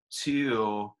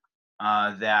to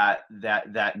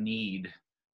that need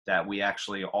that we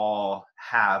actually all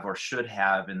have or should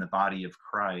have in the body of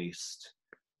Christ.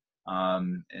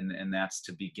 And that's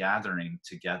to be gathering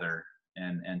together,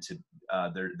 and to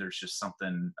there's just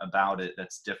something about it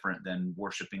that's different than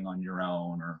worshiping on your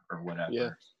own or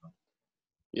whatever.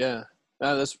 Yeah.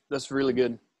 That's really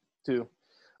good too.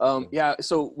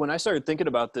 So when I started thinking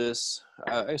about this,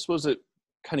 I suppose it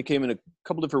kind of came in a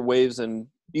couple different waves, and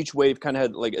each wave kind of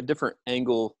had like a different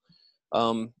angle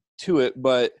to it.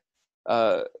 But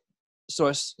so I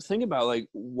was thinking about, like,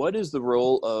 what is the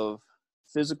role of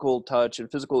physical touch and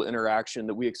physical interaction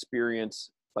that we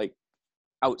experience, like,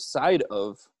 outside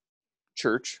of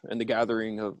church and the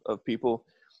gathering of people.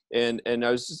 And I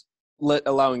was just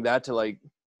allowing that to, like,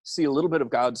 see a little bit of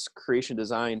God's creation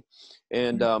design.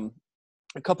 And a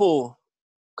couple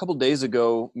days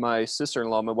ago, my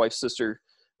sister-in-law, my wife's sister,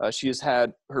 she has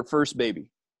had her first baby.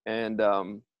 And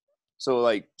so,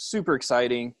 like, super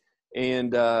exciting.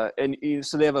 And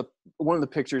so they have one of the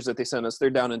pictures that they sent us, they're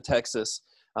down in Texas.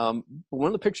 But one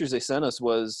of the pictures they sent us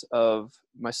was of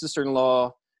my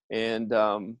sister-in-law and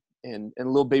a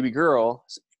little baby girl,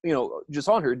 just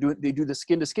on her. They do the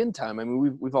skin to skin time. I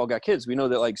mean, we've all got kids. We know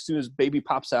that, like, as soon as baby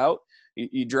pops out,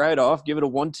 you dry it off, give it a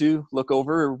 1-2 look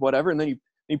over or whatever, and then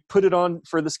you put it on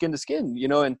for the skin to skin,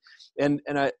 and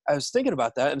I was thinking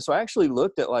about that. And so I actually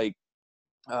looked at, like,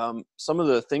 some of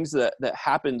the things that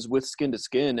happens with skin to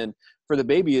skin. And for the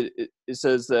baby, it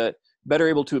says that better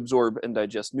able to absorb and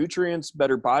digest nutrients,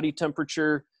 better body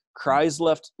temperature, cries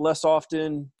less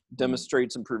often,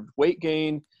 demonstrates improved weight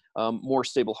gain, more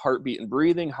stable heartbeat and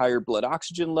breathing, higher blood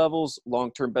oxygen levels,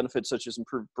 long-term benefits such as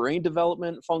improved brain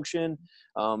development function,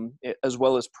 as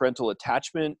well as parental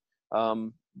attachment.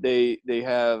 They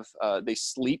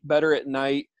sleep better at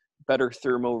night, better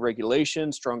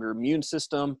thermoregulation, stronger immune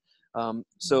system.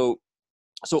 So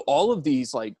all of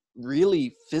these, like,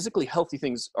 really physically healthy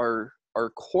things are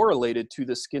correlated to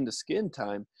the skin to skin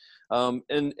time.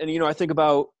 And I think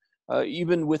about,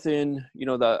 even within,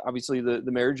 obviously the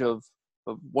marriage of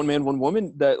one man, one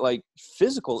woman, that, like,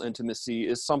 physical intimacy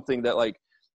is something that, like,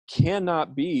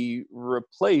 cannot be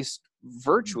replaced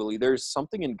virtually. There's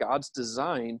something in God's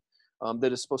design,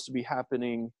 that is supposed to be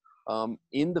happening,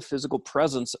 in the physical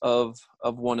presence of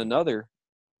one another.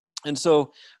 And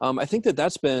so I think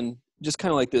that's been just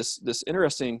kind of like this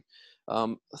interesting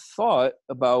thought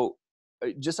about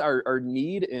just our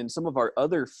need in some of our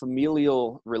other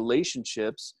familial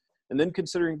relationships. And then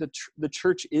considering the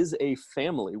church is a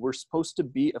family, we're supposed to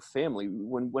be a family.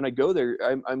 When I go there,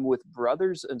 I'm with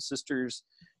brothers and sisters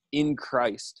in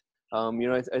Christ. I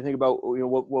think about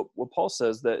what Paul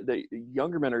says, that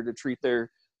younger men are to treat their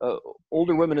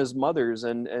older women as mothers,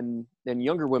 and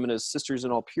younger women as sisters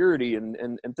in all purity,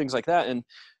 and things like that.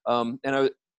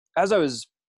 As I was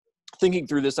thinking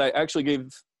through this, I actually gave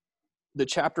the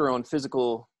chapter on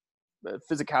physicality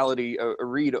a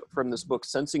read from this book,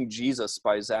 Sensing Jesus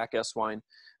by Zach Eswine.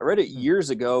 I read it years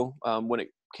ago when it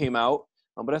came out,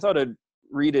 but I thought I'd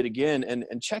read it again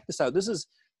and check this out. This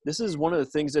is one of the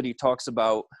things that he talks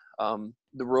about,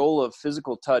 the role of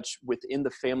physical touch within the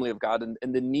family of God,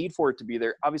 and the need for it to be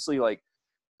there, obviously, like,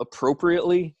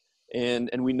 appropriately.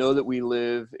 And we know that we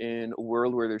live in a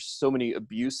world where there's so many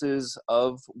abuses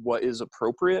of what is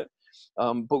appropriate,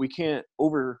 but we can't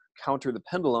counter the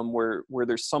pendulum where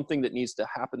there's something that needs to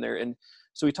happen there. And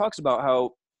so he talks about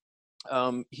how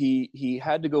he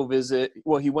had to go visit.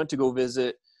 Well, he went to go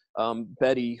visit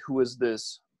Betty, who was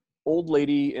this old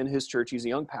lady in his church. He's a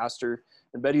young pastor,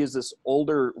 and Betty is this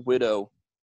older widow,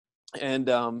 and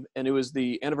it was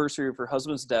the anniversary of her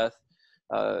husband's death.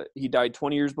 He died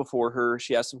 20 years before her.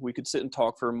 She asked if we could sit and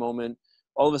talk for a moment.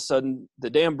 All of a sudden, the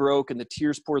dam broke and the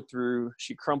tears poured through.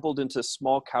 She crumpled into a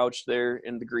small couch there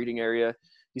in the greeting area.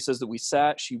 He says that we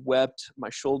sat, she wept, my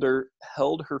shoulder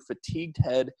held her fatigued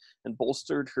head and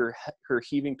bolstered her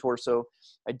heaving torso.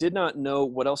 I did not know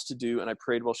what else to do, and I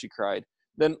prayed while she cried.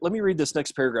 Then let me read this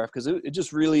next paragraph, because it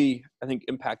just really, I think,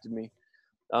 impacted me.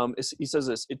 He says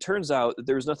this: it turns out that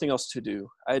there was nothing else to do.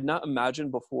 I had not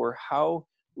imagined before how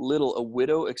little a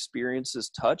widow experiences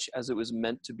touch as it was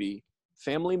meant to be.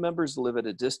 Family members live at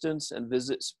a distance and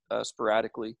visit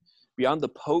sporadically. Beyond the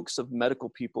pokes of medical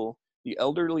people, the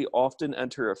elderly often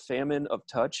enter a famine of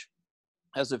touch,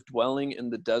 as if dwelling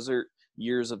in the desert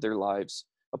years of their lives.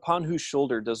 Upon whose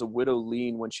shoulder does a widow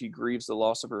lean when she grieves the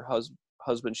loss of her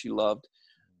husband she loved?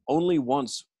 Only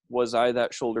once was I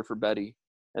that shoulder for Betty,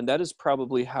 and that is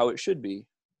probably how it should be.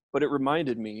 But it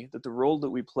reminded me that the role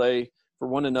that we play for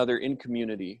one another in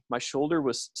community. My shoulder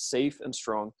was safe and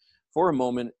strong. For a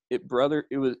moment, it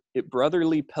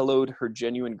brotherly pillowed her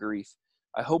genuine grief.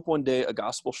 I hope one day a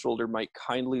gospel shoulder might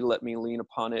kindly let me lean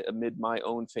upon it amid my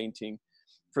own fainting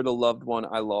for the loved one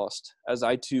I lost, as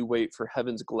I too wait for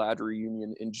heaven's glad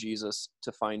reunion in Jesus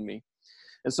to find me.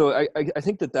 And so I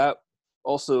think that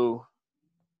also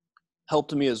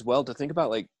helped me as well to think about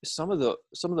like some of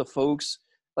the folks,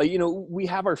 like, you know, we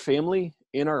have our family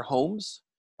in our homes,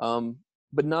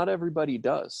 but not everybody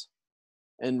does.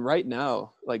 And right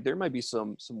now, like, there might be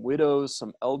some widows,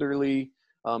 some elderly,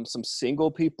 some single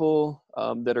people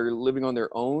that are living on their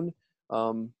own,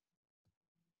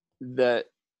 that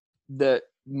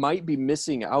might be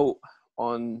missing out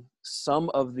on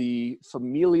some of the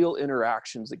familial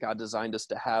interactions that God designed us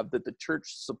to have, that the church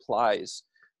supplies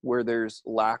where there's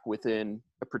lack within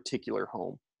a particular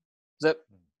home. Is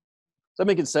that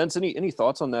making sense? Any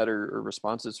thoughts on that or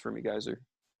responses from you guys? Or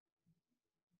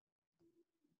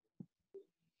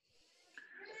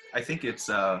I think it's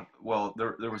well,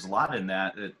 there was a lot in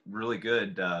that really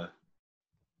good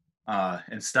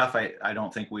and stuff. I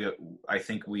don't think I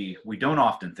think we don't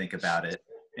often think about it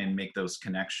and make those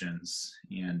connections.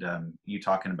 And you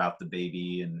talking about the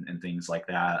baby and things like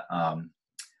that.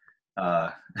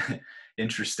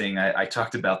 Interesting. I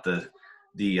talked about the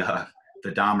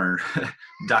Dahmer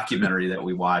documentary that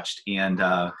we watched, and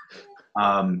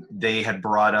they had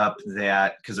brought up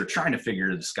that because they're trying to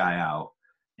figure this guy out.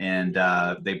 And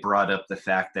they brought up the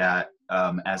fact that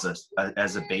as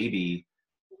a baby,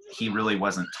 he really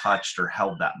wasn't touched or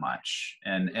held that much,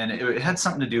 and it had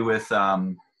something to do with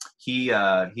he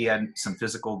had some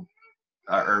physical,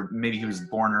 or maybe he was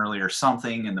born early or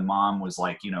something, and the mom was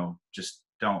like, just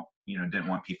don't, didn't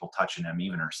want people touching him,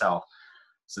 even herself.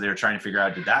 So they were trying to figure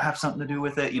out, did that have something to do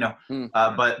with it?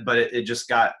 But it just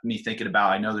got me thinking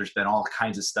about. I know there's been all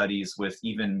kinds of studies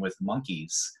even with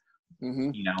monkeys.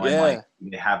 And like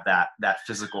they have that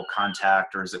physical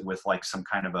contact, or is it with like some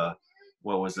kind of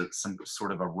some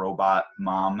sort of a robot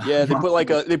mom? Yeah, they put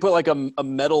like a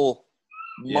metal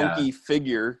monkey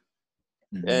figure,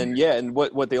 and and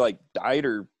what they like died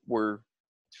or were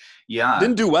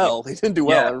didn't do well. They didn't do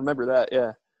well. I remember that.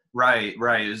 Yeah. Right.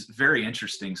 It was very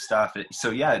interesting stuff. It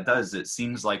does. It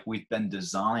seems like we've been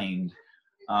designed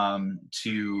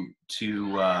to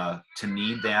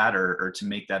need that, or to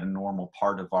make that a normal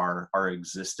part of our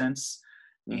existence,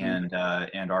 and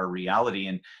our reality,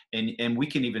 and we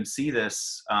can even see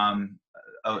this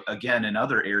again in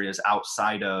other areas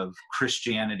outside of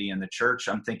Christianity and the church.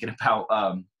 I'm thinking about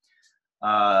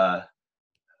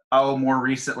more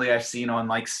recently I've seen on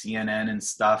like CNN and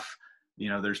stuff.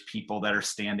 There's people that are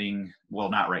standing, well,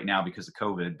 not right now because of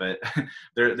COVID, but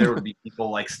there would be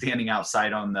people like standing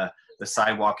outside on the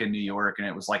sidewalk in New York, and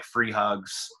it was like free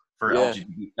hugs for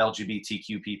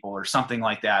LGBTQ people or something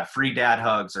like that, free dad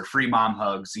hugs or free mom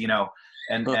hugs,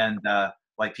 and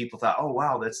like people thought, oh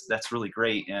wow, that's really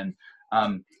great. And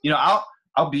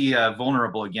I'll be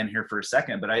vulnerable again here for a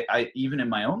second, but I even in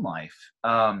my own life,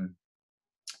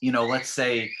 let's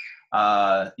say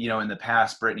in the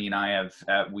past, Brittany and I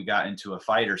we got into a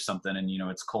fight or something, and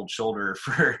it's cold shoulder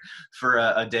for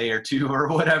a day or two or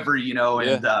whatever,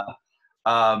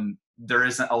 and there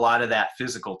isn't a lot of that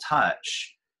physical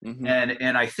touch.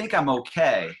 And I think I'm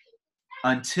okay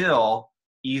until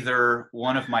either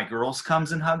one of my girls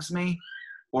comes and hugs me,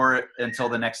 or until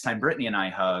the next time Brittany and I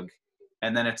hug,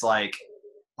 and then it's like,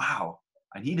 wow,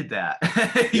 I needed that.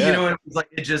 It was like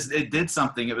it did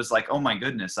something. It was like, oh my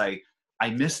goodness, I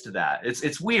missed that.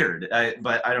 It's weird,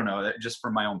 but I don't know, just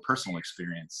from my own personal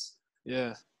experience.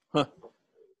 Yeah. Huh.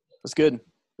 That's good.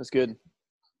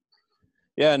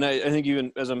 Yeah, and I think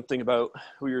even as I'm thinking about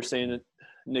what you were saying,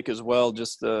 Nick, as well,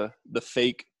 just the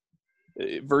fake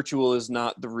virtual is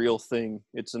not the real thing.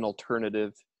 It's an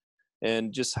alternative.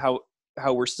 And just how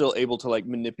we're still able to like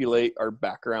manipulate our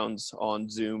backgrounds on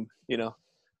Zoom,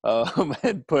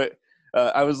 and put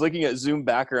I was looking at Zoom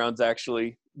backgrounds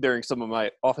actually during some of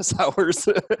my office hours,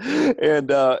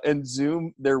 and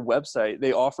Zoom, their website,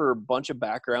 they offer a bunch of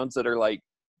backgrounds that are like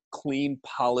clean,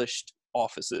 polished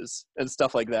offices and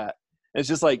stuff like that. And it's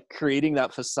just like creating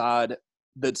that facade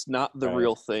that's not the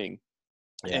real thing.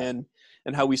 And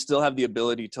how we still have the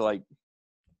ability to like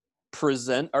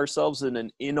present ourselves in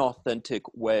an inauthentic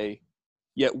way,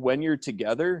 yet when you're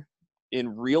together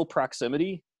in real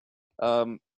proximity,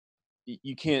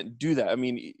 you can't do that. I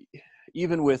mean,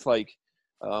 even with like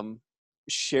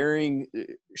sharing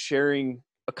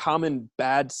a common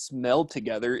bad smell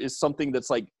together is something that's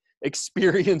like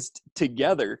experienced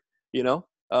together, you know.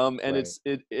 And Right.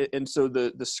 and so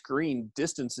the screen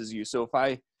distances you. So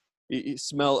if you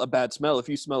smell a bad smell, if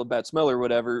you smell a bad smell or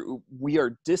whatever, we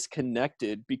are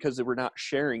disconnected because we're not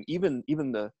sharing even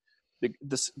the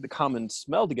common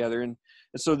smell together. And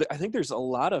so I think there's a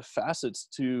lot of facets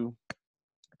to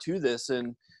this,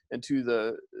 and to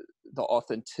the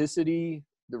authenticity,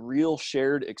 the real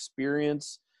shared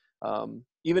experience.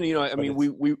 Even, you know, I But mean,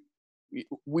 it's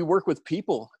we work with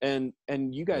people, and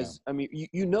you yeah. guys, I mean,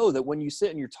 you know that when you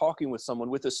sit and you're talking with someone,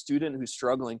 with a student who's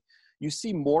struggling, you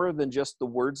see more than just the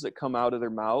words that come out of their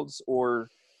mouths, or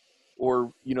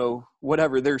you know,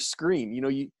 whatever their scream. You know,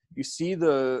 you see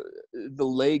the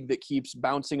leg that keeps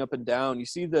bouncing up and down, you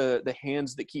see the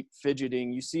hands that keep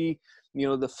fidgeting, you see, you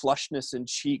know, the flushness in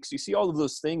cheeks, you see all of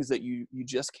those things that you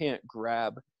just can't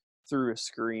grab through a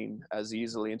screen as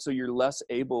easily. And so you're less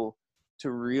able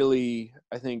to really,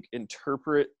 I think,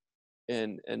 interpret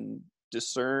and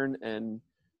discern and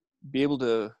be able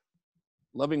to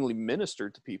lovingly minister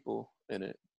to people in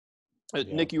it. Yeah.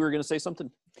 Nick, you were going to say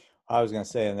something? I was going to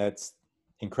say, and that's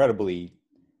incredibly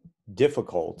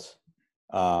difficult.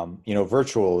 You know,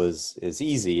 virtual is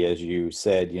easy, as you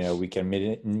said. You know, we can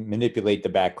manipulate the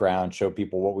background, show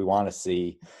people what we want to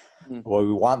see, Mm-hmm. what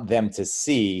we want them to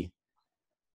see.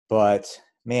 But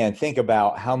man, think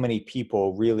about how many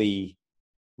people really,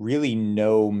 really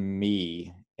know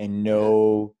me and Yeah.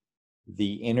 know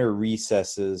the inner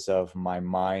recesses of my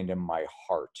mind and my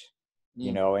heart.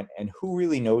 You Mm. know, and who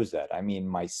really knows that? I mean,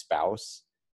 my spouse,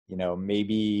 you know,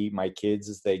 maybe my kids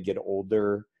as they get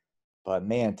older. But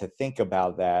man, to think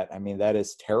about that, I mean, that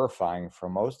is terrifying for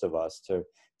most of us to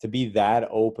be that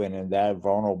open and that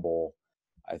vulnerable.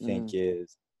 I think Mm.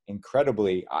 is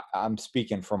incredibly. I'm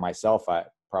speaking for myself, I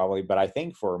probably, but I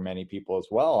think for many people as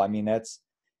well. I mean, that's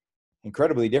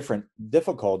incredibly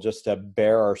difficult just to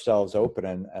bear ourselves open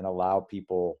and allow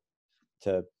people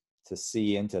to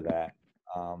see into that.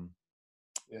 Um,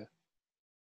 Yeah.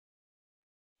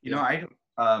 You know, Yeah.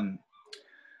 I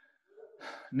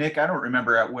Nick, I don't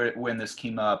remember when this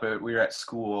came up. We were at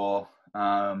school,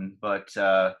 but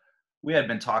we had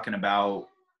been talking about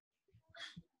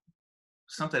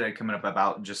something that had come up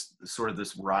about just sort of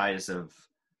this rise of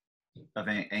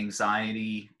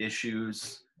anxiety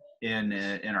issues in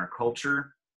our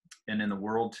culture and in the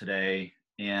world today,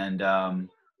 and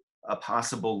a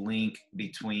possible link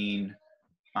between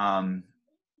um,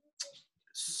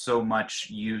 so much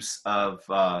use of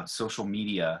social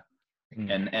media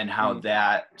and how Mm.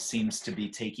 that seems to be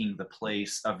taking the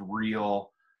place of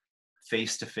real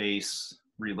face-to-face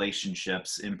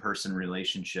relationships, in-person Mm.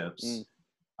 relationships.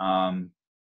 Um,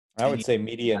 I and would say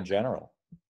media in general.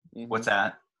 Mm-hmm. what's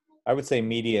that? I would say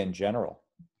media in general.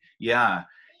 Yeah,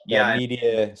 That yeah,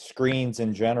 media screens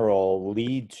in general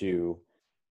lead to,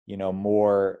 you know,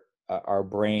 more our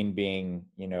brain being,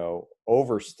 you know,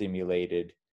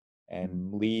 overstimulated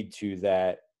and lead to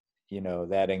that, you know,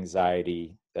 that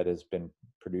anxiety that has been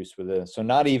produced with it. So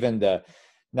not even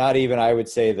I would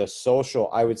say the social,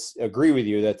 I would agree with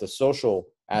you that the social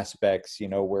aspects, you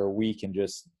know, where we can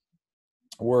just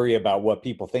worry about what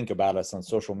people think about us on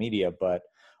social media, but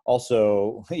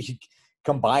also you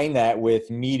combine that with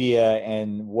media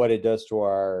and what it does to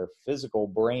our physical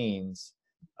brains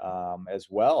as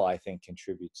well, I think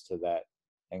contributes to that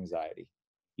anxiety.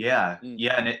 yeah, Mm.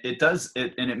 yeah, and it does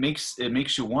it, and it makes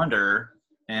you wonder,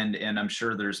 and I'm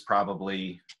sure there's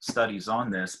probably studies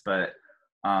on this, but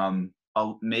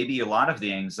maybe a lot of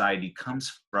the anxiety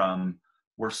comes from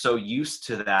we're so used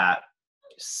to that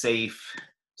safe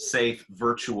safe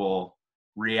virtual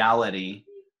reality,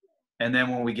 and then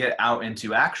when we get out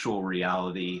into actual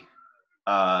reality,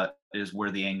 is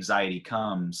where the anxiety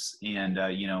comes, and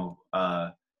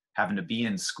having to be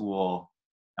in school,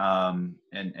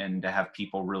 and to have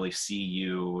people really see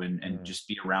you and Mm, just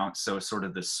be around. So sort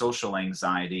of the social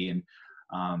anxiety,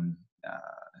 um,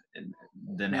 uh, and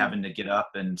then Mm. having to get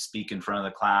up and speak in front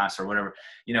of the class or whatever.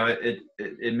 You know,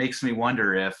 it makes me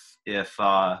wonder if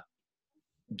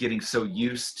getting so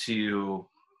used to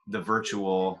the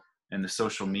virtual and the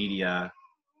social media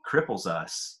cripples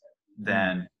us mm,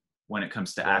 than when it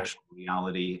comes to right. actual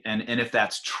reality. And if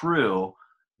that's true,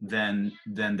 then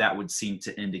that would seem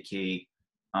to indicate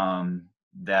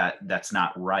that that's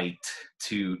not right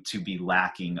to be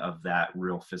lacking of that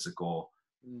real physical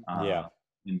Mm. uh, Yeah.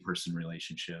 in-person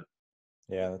relationship.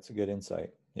 Yeah. That's a good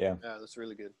insight. Yeah. Yeah, that's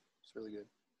really good. It's really good.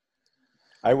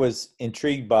 I was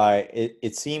intrigued by it.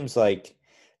 It seems like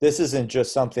this isn't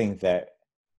just something that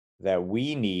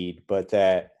we need, but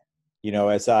that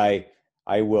as I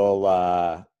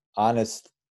will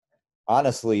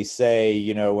honestly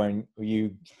say, when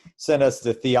you sent us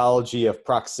the theology of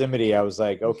proximity, I was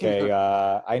like, okay,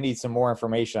 I need some more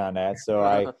information on that. So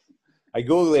I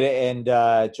Googled it, and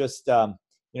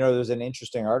there's an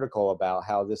interesting article about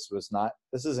how this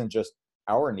isn't just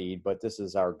our need, but this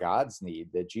is our God's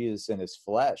need, that Jesus in his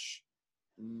flesh,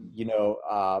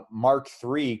 Mark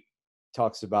 3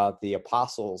 talks about the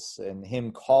apostles and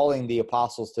him calling the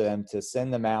apostles to them to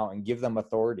send them out and give them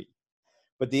authority.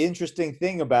 But the interesting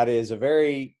thing about it is a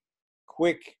very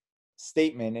quick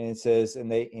statement, and it says,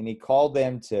 and he called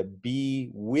them to be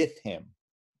with him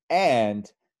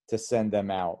and to send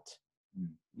them out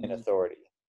in authority.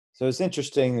 So it's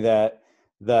interesting that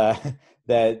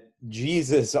that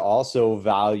Jesus also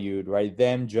valued, right,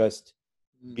 them just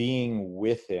being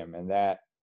with him, and that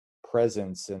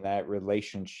presence and that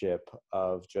relationship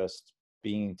of just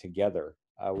being together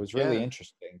was really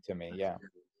interesting to me. Yeah.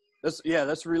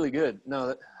 That's really good.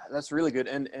 No, that's really good.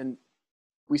 And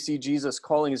we see Jesus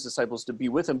calling his disciples to be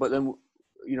with him, but then,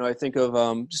 I think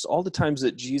of just all the times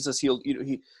that Jesus healed.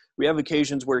 We have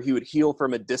occasions where he would heal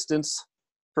from a distance,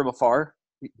 from afar.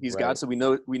 He's God, so we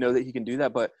know that he can do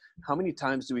that. But how many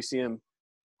times do we see him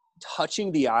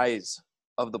touching the eyes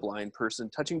of the blind person,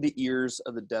 touching the ears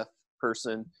of the deaf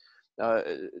person,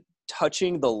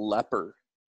 touching the leper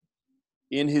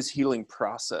in his healing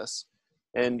process?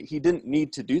 And he didn't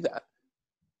need to do that,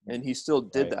 and he still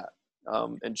did that,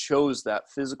 and chose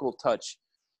that physical touch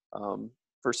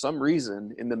for some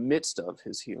reason in the midst of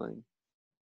his healing.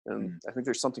 And I think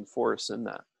there's something for us in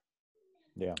that.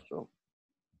 Yeah. So.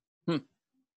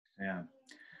 Yeah.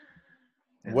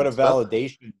 What a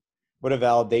validation! What a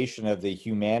validation of the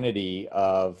humanity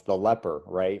of the leper,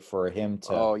 right? For him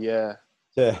to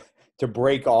to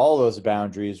break all those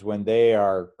boundaries when they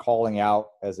are calling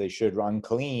out, as they should,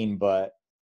 unclean, but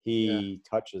he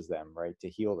touches them, right, to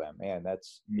heal them. Man,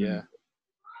 that's it's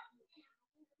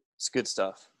good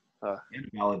stuff.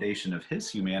 And validation of his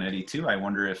humanity too. I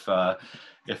wonder if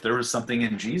there was something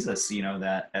in Jesus,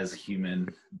 that as a human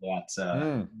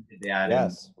that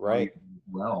yes, right.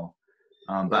 Well,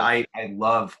 but I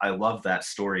love that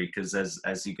story, because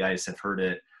as you guys have heard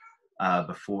it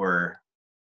before,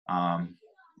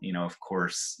 of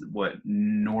course, what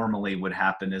normally would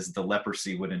happen is the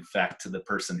leprosy would infect the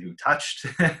person who touched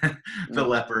the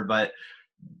leper, but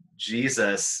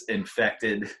Jesus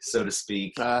infected, so to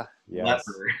speak, leper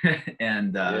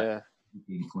and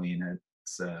being clean.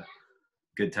 It's a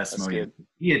good testimony of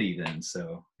deity then.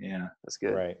 So yeah, that's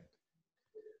good. Right.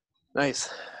 Nice.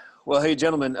 Well, hey,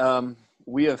 gentlemen,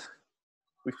 we've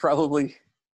probably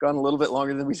gone a little bit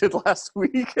longer than we did last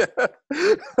week.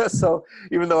 So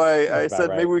even though I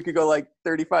said maybe we could go like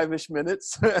 35-ish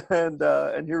minutes, and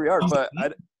here we are. But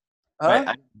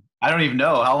I don't even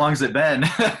know. How long has it been?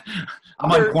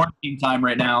 I'm on quarantine time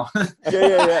right now.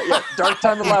 Yeah. Dark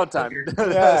time and loud time.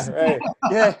 Right.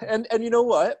 Yeah, and you know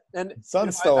what? And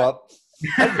sun's still up.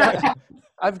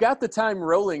 I've got the time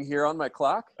rolling here on my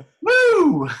clock.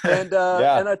 Woo! And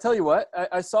I tell you what,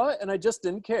 I saw it and I just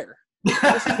didn't care.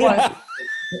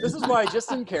 This is why I just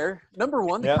didn't care. Number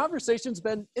one, the conversation's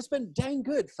been dang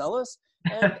good, fellas,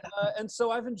 and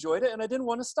so I've enjoyed it, and I didn't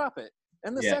want to stop it.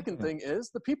 And the second thing is,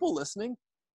 the people listening,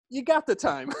 you got the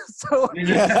time, so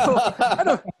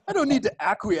I don't need to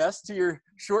acquiesce to your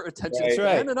short attention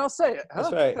span, and I'll say it. Huh?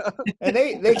 That's right. And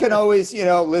they can always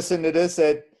listen to this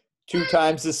at 2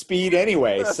 times the speed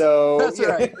anyway. So that's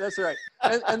right. That's right.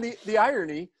 And the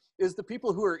irony is, the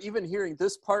people who are even hearing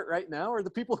this part right now are the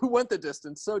people who went the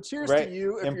distance. So cheers to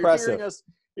you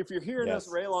if you're hearing us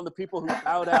rail on the people who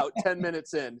bowed out 10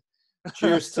 minutes in.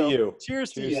 Cheers to you.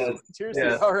 Cheers to you. Cheers to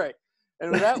you. All right.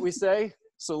 And with that, we say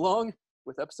so long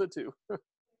with episode 2.